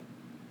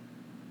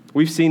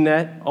 We've seen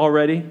that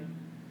already,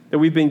 that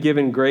we've been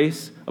given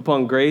grace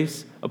upon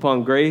grace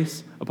upon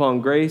grace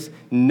upon grace,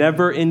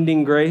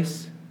 never-ending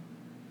grace.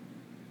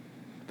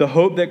 The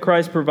hope that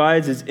Christ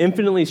provides is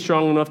infinitely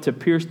strong enough to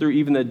pierce through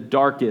even the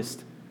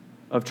darkest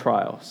of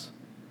trials.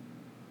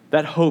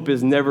 That hope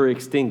is never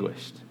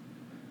extinguished.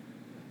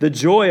 The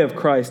joy of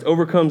Christ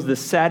overcomes the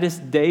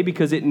saddest day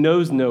because it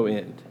knows no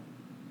end.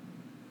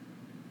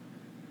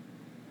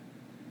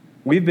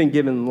 We've been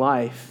given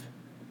life,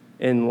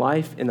 and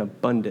life in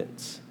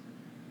abundance.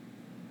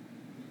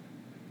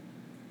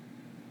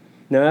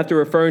 Now, after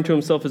referring to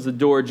himself as the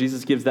door,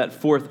 Jesus gives that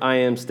fourth I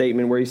am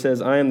statement where he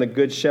says, I am the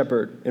good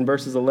shepherd, in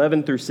verses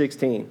 11 through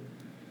 16.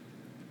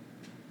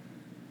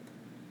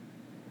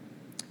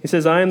 He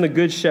says, I am the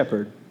good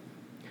shepherd.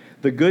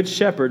 The good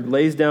shepherd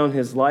lays down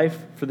his life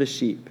for the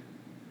sheep.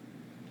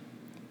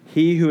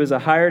 He who is a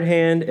hired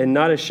hand and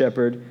not a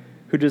shepherd,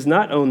 who does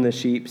not own the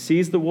sheep,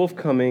 sees the wolf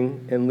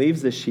coming and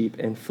leaves the sheep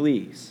and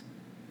flees.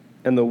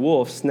 And the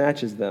wolf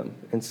snatches them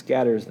and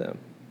scatters them.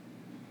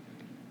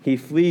 He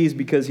flees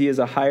because he is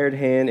a hired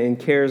hand and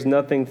cares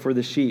nothing for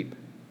the sheep.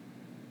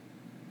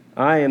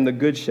 I am the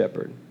good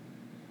shepherd.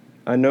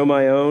 I know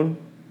my own,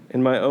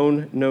 and my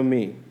own know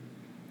me,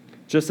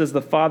 just as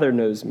the Father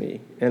knows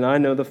me, and I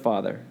know the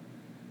Father.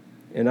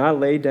 And I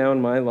lay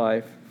down my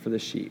life for the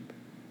sheep.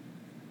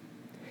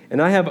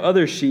 And I have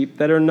other sheep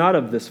that are not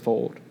of this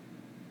fold.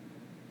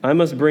 I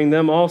must bring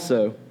them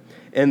also,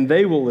 and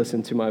they will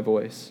listen to my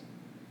voice.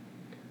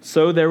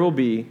 So there will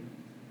be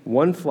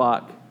one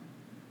flock,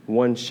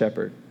 one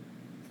shepherd.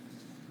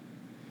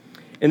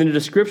 In the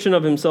description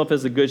of himself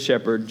as the good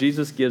shepherd,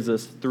 Jesus gives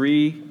us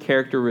three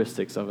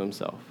characteristics of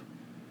himself.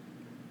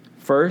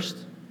 First,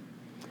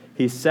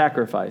 he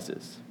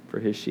sacrifices for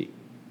his sheep.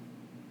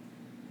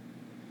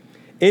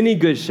 Any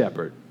good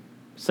shepherd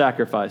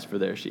sacrificed for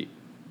their sheep.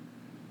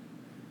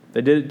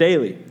 They did it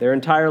daily. Their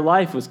entire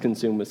life was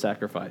consumed with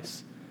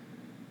sacrifice.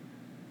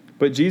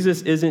 But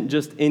Jesus isn't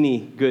just any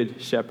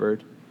good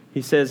shepherd.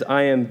 He says,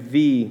 I am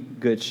the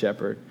good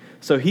shepherd.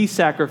 So he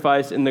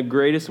sacrificed in the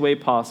greatest way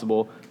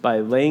possible by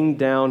laying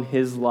down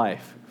his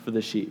life for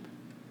the sheep.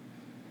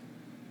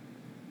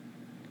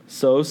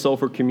 So,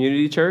 Sulphur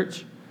Community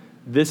Church,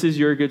 this is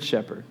your good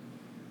shepherd.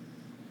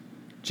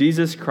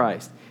 Jesus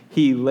Christ.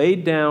 He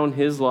laid down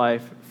his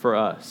life for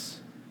us.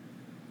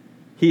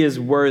 He is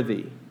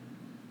worthy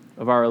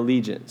of our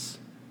allegiance,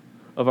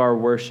 of our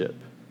worship.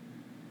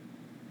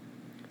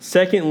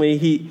 Secondly,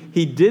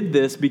 he did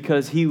this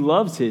because he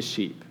loves his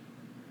sheep.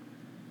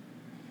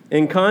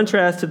 In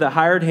contrast to the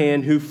hired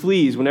hand who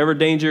flees whenever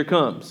danger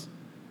comes,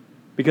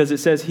 because it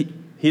says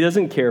he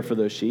doesn't care for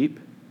those sheep.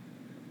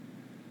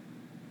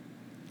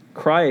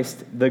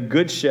 Christ, the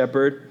good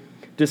shepherd,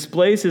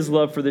 displays his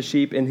love for the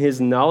sheep in his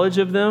knowledge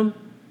of them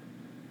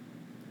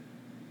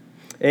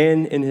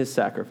and in his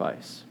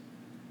sacrifice.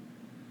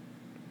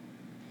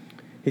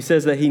 He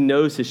says that he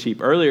knows his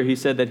sheep. Earlier, he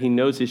said that he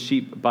knows his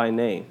sheep by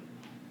name.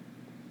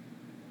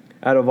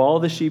 Out of all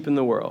the sheep in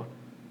the world,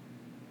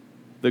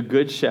 the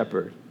good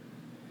shepherd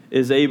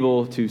is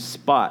able to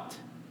spot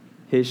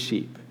his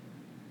sheep.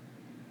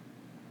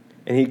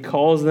 And he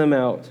calls them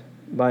out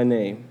by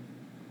name.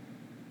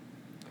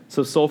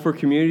 So Sulphur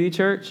Community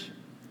Church,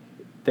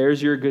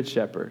 there's your good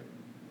shepherd,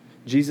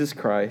 Jesus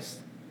Christ.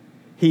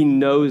 He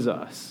knows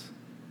us.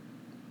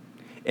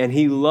 And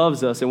he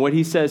loves us. And what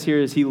he says here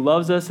is he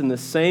loves us in the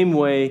same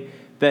way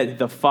that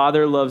the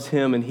Father loves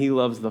him and he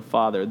loves the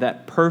Father.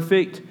 That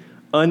perfect,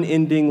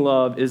 unending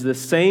love is the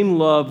same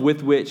love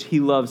with which he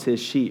loves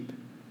his sheep.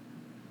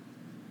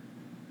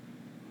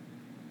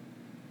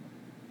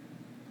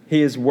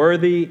 He is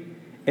worthy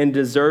and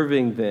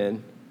deserving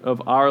then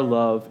of our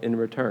love in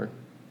return.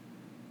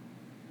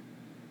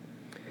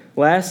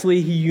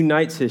 Lastly, he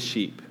unites his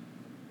sheep.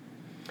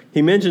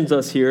 He mentions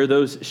us here,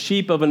 those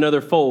sheep of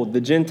another fold,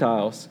 the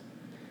Gentiles.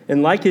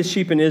 And like his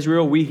sheep in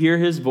Israel, we hear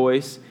his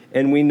voice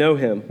and we know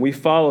him. We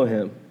follow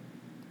him.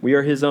 We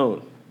are his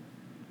own.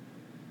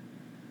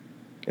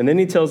 And then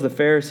he tells the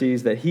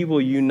Pharisees that he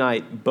will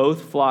unite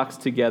both flocks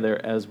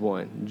together as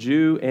one,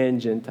 Jew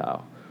and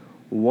Gentile.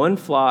 One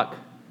flock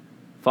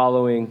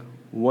following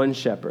one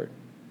shepherd.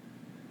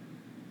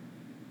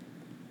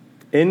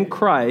 In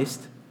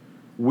Christ,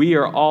 we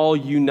are all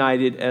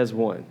united as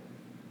one.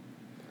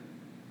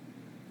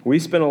 We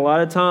spent a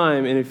lot of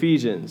time in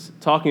Ephesians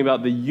talking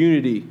about the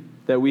unity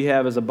that we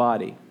have as a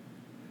body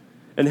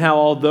and how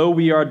although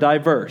we are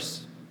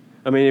diverse,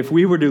 I mean, if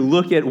we were to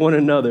look at one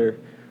another,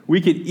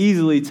 we could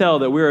easily tell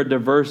that we're a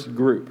diverse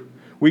group.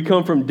 We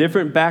come from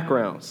different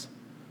backgrounds.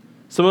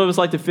 Some of us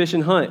like to fish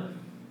and hunt.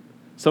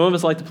 Some of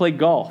us like to play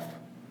golf.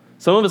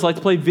 Some of us like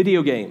to play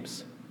video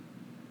games.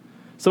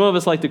 Some of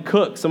us like to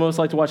cook. Some of us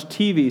like to watch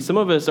TV. Some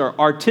of us are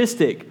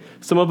artistic.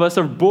 Some of us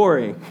are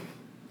boring.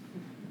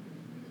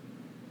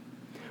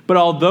 But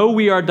although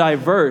we are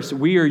diverse,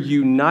 we are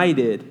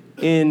united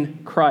in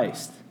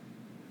Christ.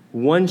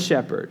 One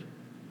shepherd,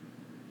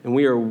 and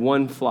we are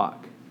one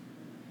flock.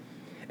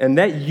 And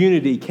that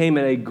unity came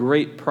at a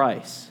great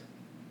price.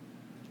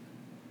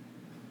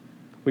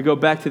 We go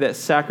back to that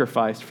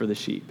sacrifice for the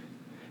sheep.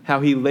 How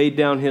he laid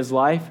down his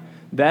life,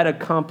 that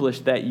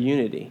accomplished that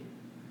unity.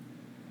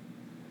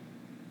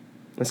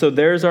 And so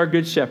there's our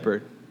good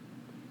shepherd,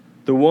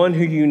 the one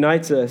who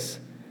unites us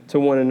to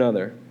one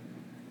another.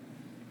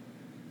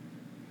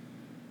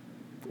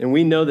 And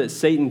we know that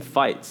Satan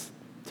fights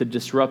to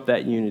disrupt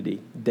that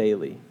unity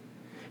daily.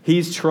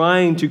 He's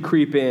trying to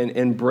creep in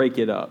and break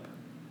it up.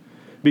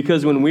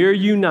 Because when we're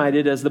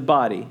united as the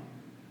body,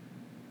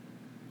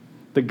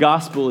 the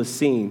gospel is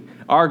seen.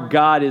 Our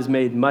God is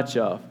made much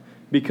of.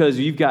 Because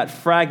you've got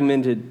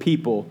fragmented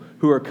people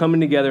who are coming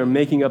together and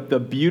making up the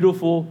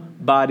beautiful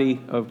body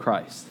of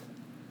Christ.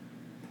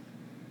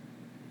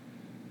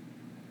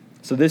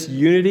 So this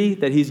unity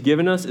that he's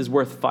given us is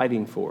worth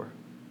fighting for.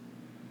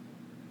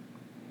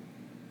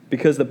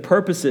 Because the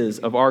purposes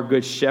of our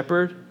good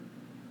shepherd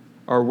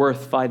are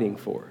worth fighting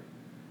for.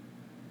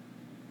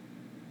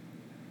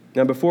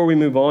 Now, before we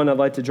move on, I'd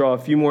like to draw a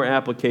few more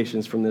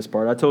applications from this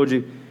part. I told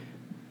you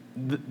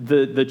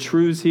the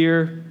truths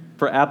here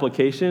for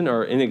application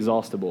are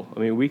inexhaustible. I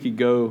mean, we could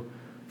go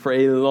for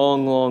a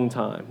long, long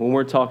time when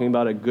we're talking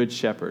about a good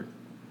shepherd.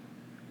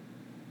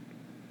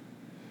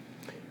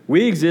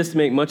 We exist to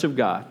make much of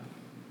God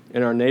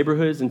in our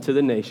neighborhoods and to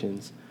the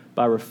nations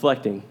by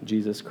reflecting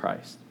Jesus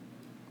Christ.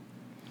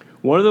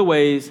 One of the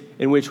ways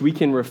in which we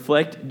can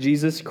reflect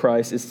Jesus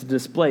Christ is to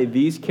display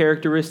these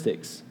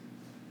characteristics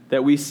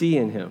that we see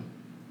in him.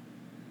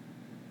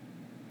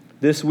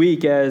 This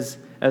week, as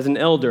an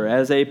elder,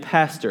 as a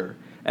pastor,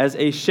 as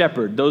a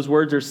shepherd, those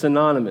words are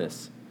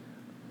synonymous.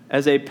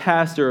 As a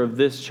pastor of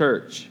this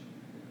church,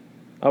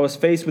 I was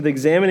faced with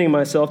examining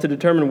myself to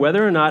determine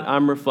whether or not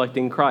I'm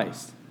reflecting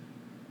Christ.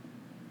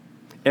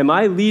 Am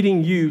I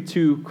leading you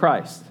to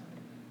Christ?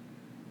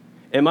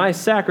 Am I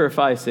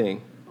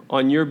sacrificing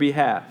on your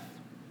behalf?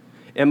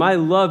 Am I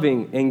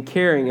loving and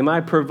caring? Am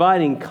I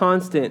providing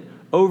constant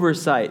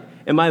oversight?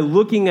 Am I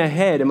looking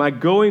ahead? Am I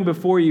going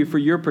before you for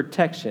your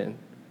protection?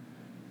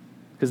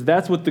 Because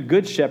that's what the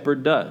good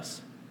shepherd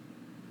does.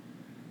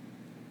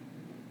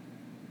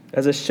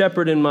 As a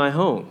shepherd in my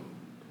home,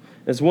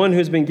 as one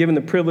who's been given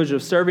the privilege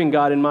of serving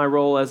God in my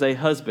role as a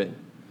husband.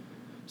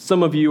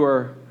 Some of you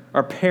are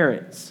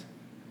parents.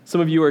 Some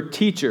of you are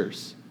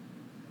teachers.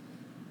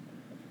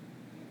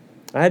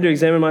 I had to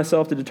examine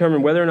myself to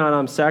determine whether or not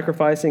I'm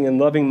sacrificing and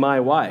loving my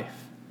wife,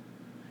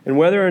 and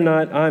whether or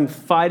not I'm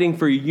fighting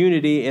for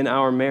unity in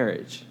our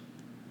marriage.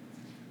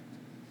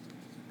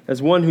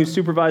 As one who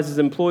supervises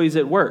employees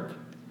at work,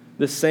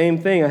 the same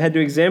thing. I had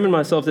to examine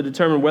myself to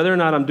determine whether or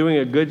not I'm doing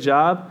a good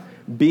job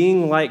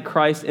being like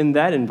Christ in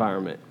that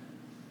environment,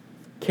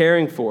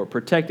 caring for,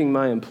 protecting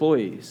my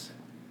employees.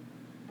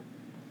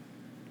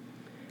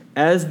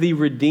 As the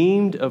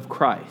redeemed of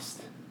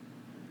Christ,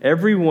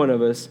 every one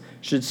of us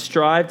should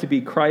strive to be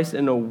Christ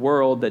in a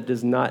world that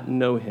does not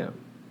know him.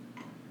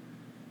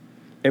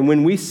 And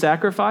when we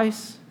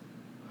sacrifice,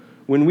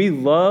 when we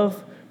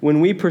love, when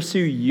we pursue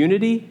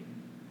unity,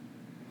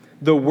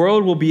 the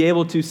world will be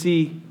able to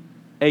see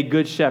a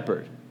good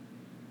shepherd.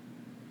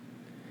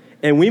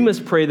 And we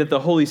must pray that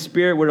the Holy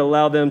Spirit would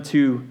allow them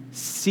to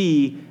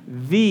see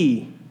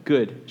the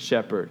good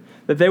shepherd,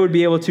 that they would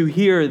be able to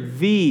hear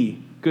the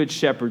good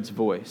shepherd's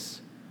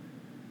voice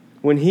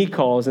when he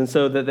calls, and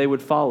so that they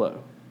would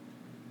follow.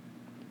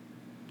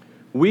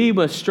 We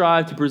must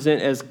strive to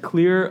present as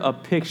clear a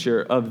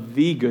picture of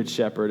the good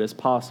shepherd as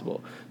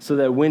possible, so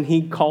that when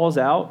he calls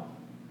out,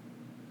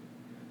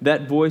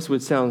 that voice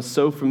would sound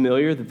so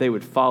familiar that they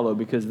would follow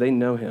because they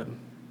know him.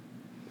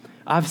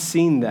 I've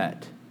seen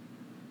that.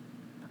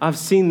 I've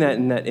seen that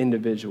in that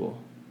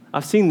individual.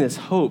 I've seen this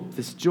hope,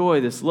 this joy,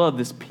 this love,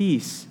 this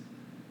peace.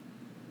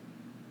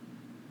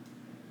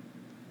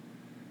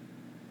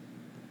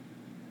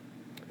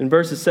 In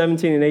verses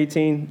 17 and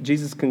 18,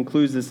 Jesus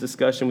concludes this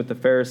discussion with the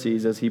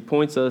Pharisees as he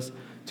points us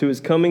to his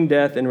coming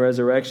death and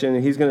resurrection,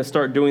 and he's going to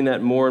start doing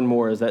that more and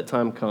more as that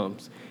time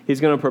comes. He's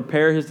going to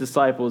prepare his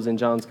disciples in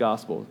John's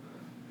gospel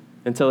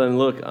and tell them,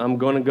 look, I'm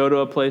going to go to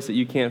a place that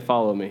you can't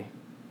follow me.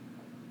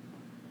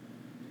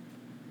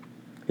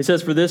 He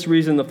says, for this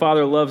reason the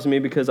Father loves me,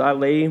 because I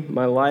lay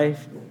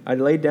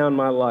down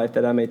my life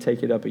that I may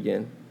take it up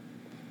again.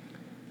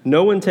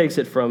 No one takes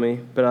it from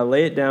me, but I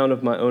lay it down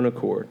of my own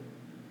accord.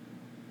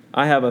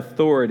 I have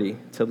authority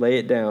to lay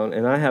it down,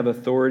 and I have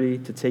authority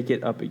to take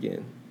it up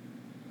again.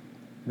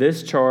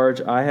 This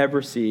charge I have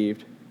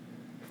received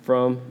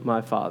from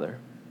my Father."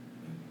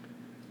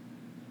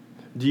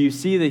 Do you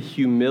see the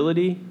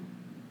humility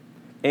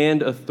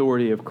and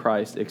authority of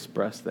Christ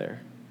expressed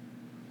there?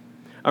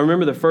 I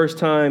remember the first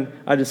time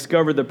I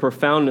discovered the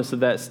profoundness of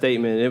that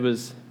statement. It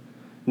was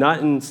not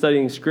in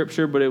studying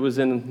Scripture, but it was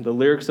in the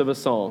lyrics of a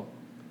song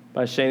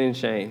by Shane and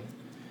Shane.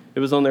 It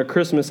was on their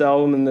Christmas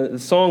album, and the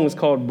song was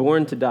called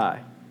 "Born to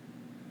Die."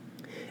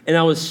 And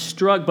I was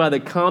struck by the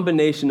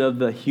combination of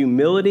the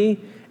humility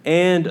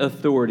and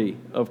authority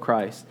of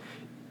Christ.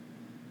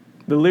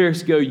 The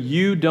lyrics go,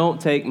 "You don't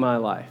take my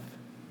life.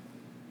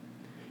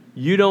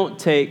 You don't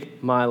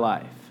take my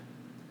life.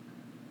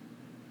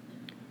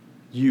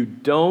 You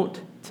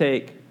don't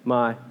take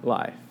my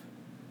life.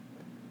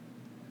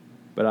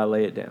 But I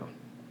lay it down."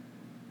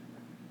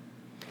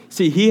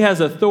 See, he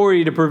has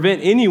authority to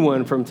prevent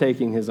anyone from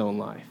taking his own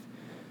life.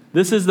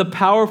 This is the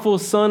powerful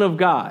Son of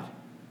God.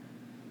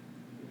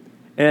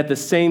 And at the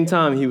same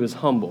time, he was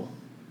humble.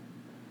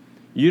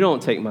 "You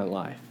don't take my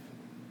life.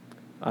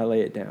 I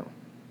lay it down."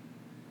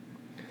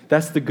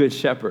 That's the Good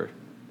Shepherd.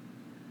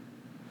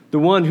 The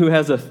one who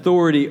has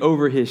authority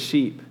over his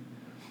sheep.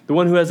 The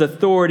one who has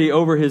authority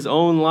over his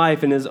own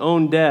life and his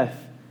own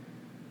death,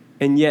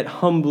 and yet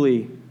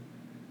humbly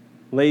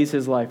lays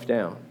his life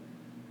down.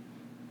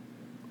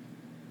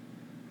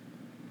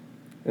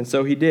 And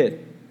so he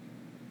did.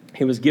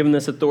 He was given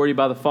this authority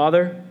by the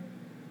Father,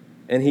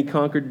 and he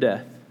conquered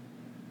death.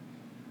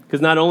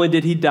 Because not only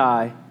did he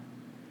die,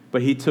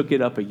 but he took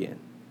it up again.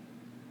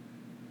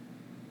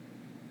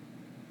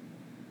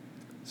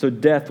 So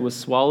death was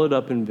swallowed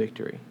up in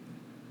victory.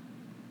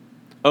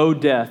 O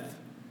death,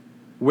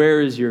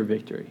 where is your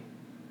victory?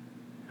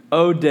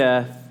 O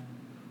death,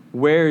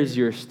 where is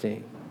your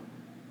sting?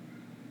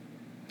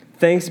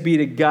 Thanks be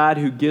to God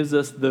who gives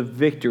us the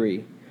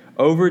victory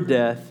over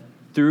death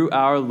through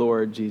our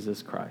Lord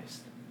Jesus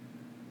Christ.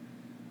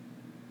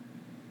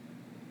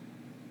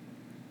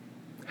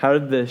 How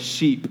did the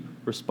sheep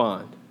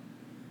respond?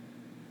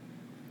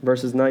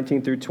 Verses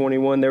 19 through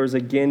 21, there was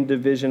again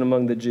division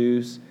among the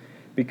Jews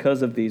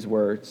because of these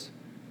words.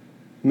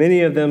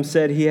 Many of them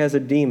said, "He has a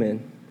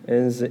demon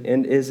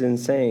and is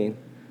insane.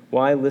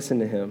 Why listen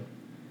to him?"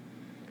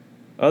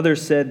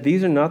 Others said,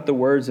 "These are not the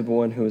words of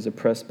one who is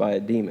oppressed by a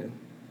demon.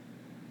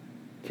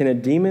 Can a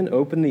demon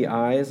open the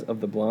eyes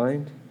of the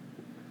blind?"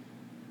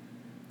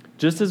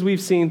 Just as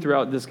we've seen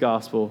throughout this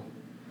gospel,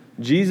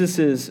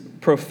 Jesus'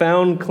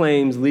 profound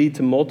claims lead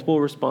to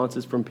multiple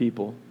responses from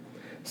people.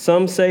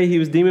 Some say he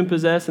was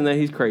demon-possessed and that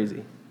he's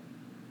crazy,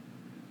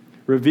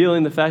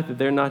 revealing the fact that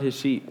they're not his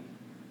sheep.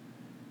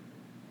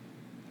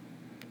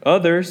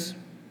 Others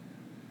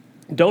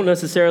don't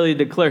necessarily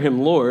declare him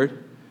Lord,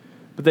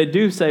 but they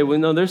do say, well,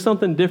 no, there's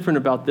something different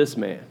about this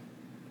man.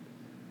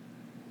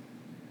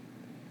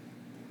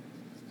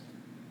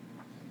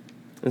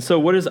 And so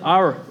what is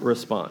our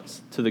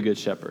response to the Good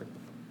Shepherd?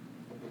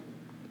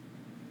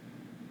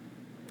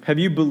 Have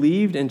you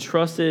believed and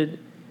trusted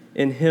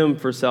in him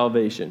for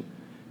salvation?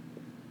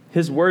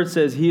 His word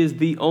says he is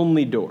the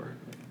only door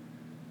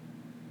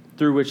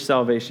through which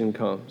salvation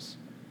comes.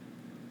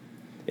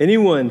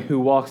 Anyone who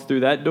walks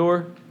through that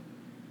door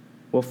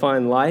will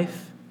find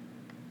life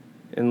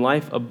and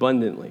life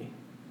abundantly.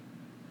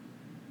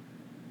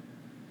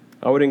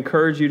 I would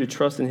encourage you to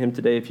trust in him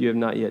today if you have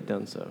not yet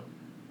done so.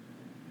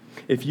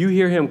 If you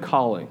hear him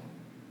calling,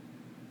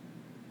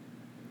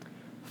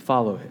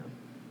 follow him.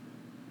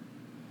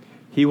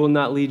 He will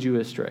not lead you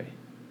astray.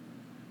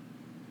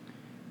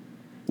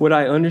 What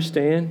I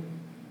understand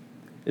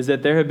is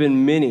that there have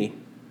been many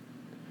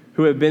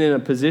who have been in a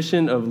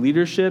position of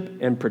leadership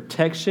and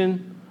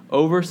protection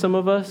over some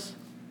of us,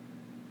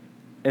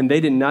 and they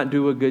did not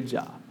do a good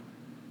job.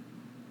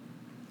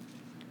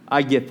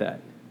 I get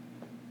that.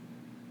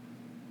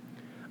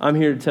 I'm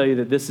here to tell you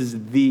that this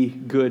is the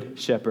Good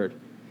Shepherd,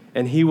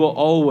 and he will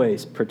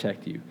always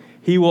protect you.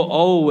 He will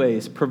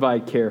always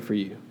provide care for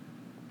you.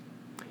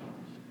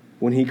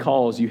 When he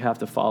calls, you have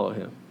to follow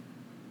him.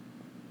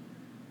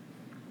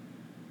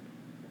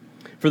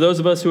 For those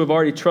of us who have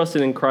already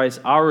trusted in Christ,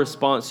 our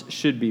response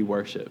should be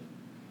worship.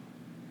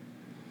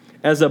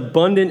 As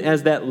abundant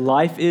as that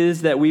life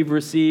is that we've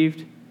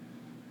received,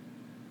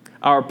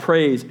 our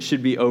praise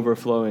should be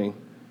overflowing,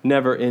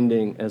 never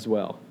ending as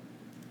well.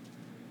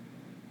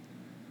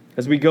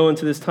 As we go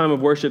into this time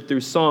of worship through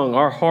song,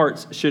 our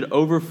hearts should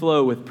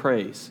overflow with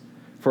praise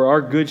for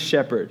our Good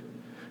Shepherd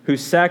who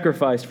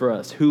sacrificed for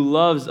us, who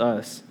loves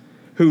us,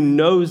 who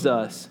knows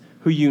us,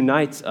 who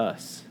unites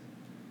us,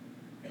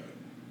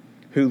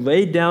 who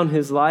laid down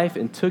his life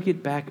and took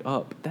it back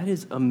up. That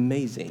is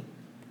amazing.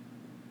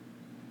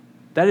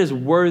 That is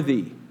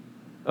worthy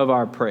of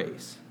our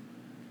praise.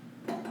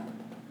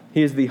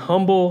 He is the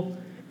humble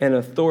and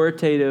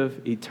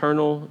authoritative,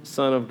 eternal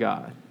Son of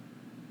God.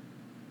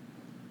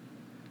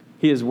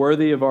 He is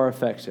worthy of our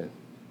affection.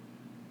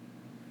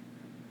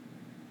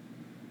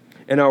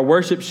 And our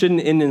worship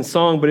shouldn't end in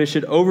song, but it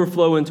should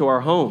overflow into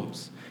our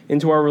homes,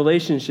 into our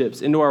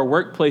relationships, into our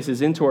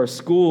workplaces, into our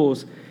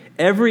schools,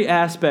 every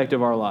aspect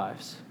of our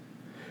lives.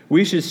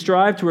 We should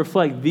strive to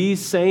reflect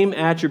these same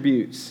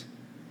attributes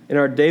in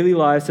our daily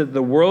lives so that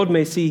the world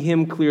may see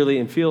him clearly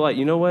and feel like,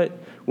 you know what?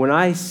 When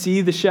I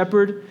see the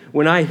shepherd,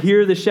 when I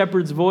hear the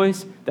shepherd's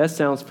voice, that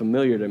sounds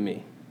familiar to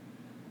me.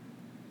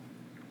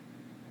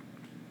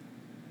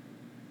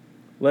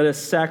 Let us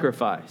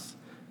sacrifice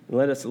and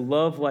let us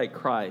love like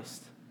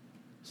Christ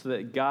so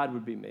that God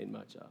would be made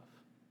much of.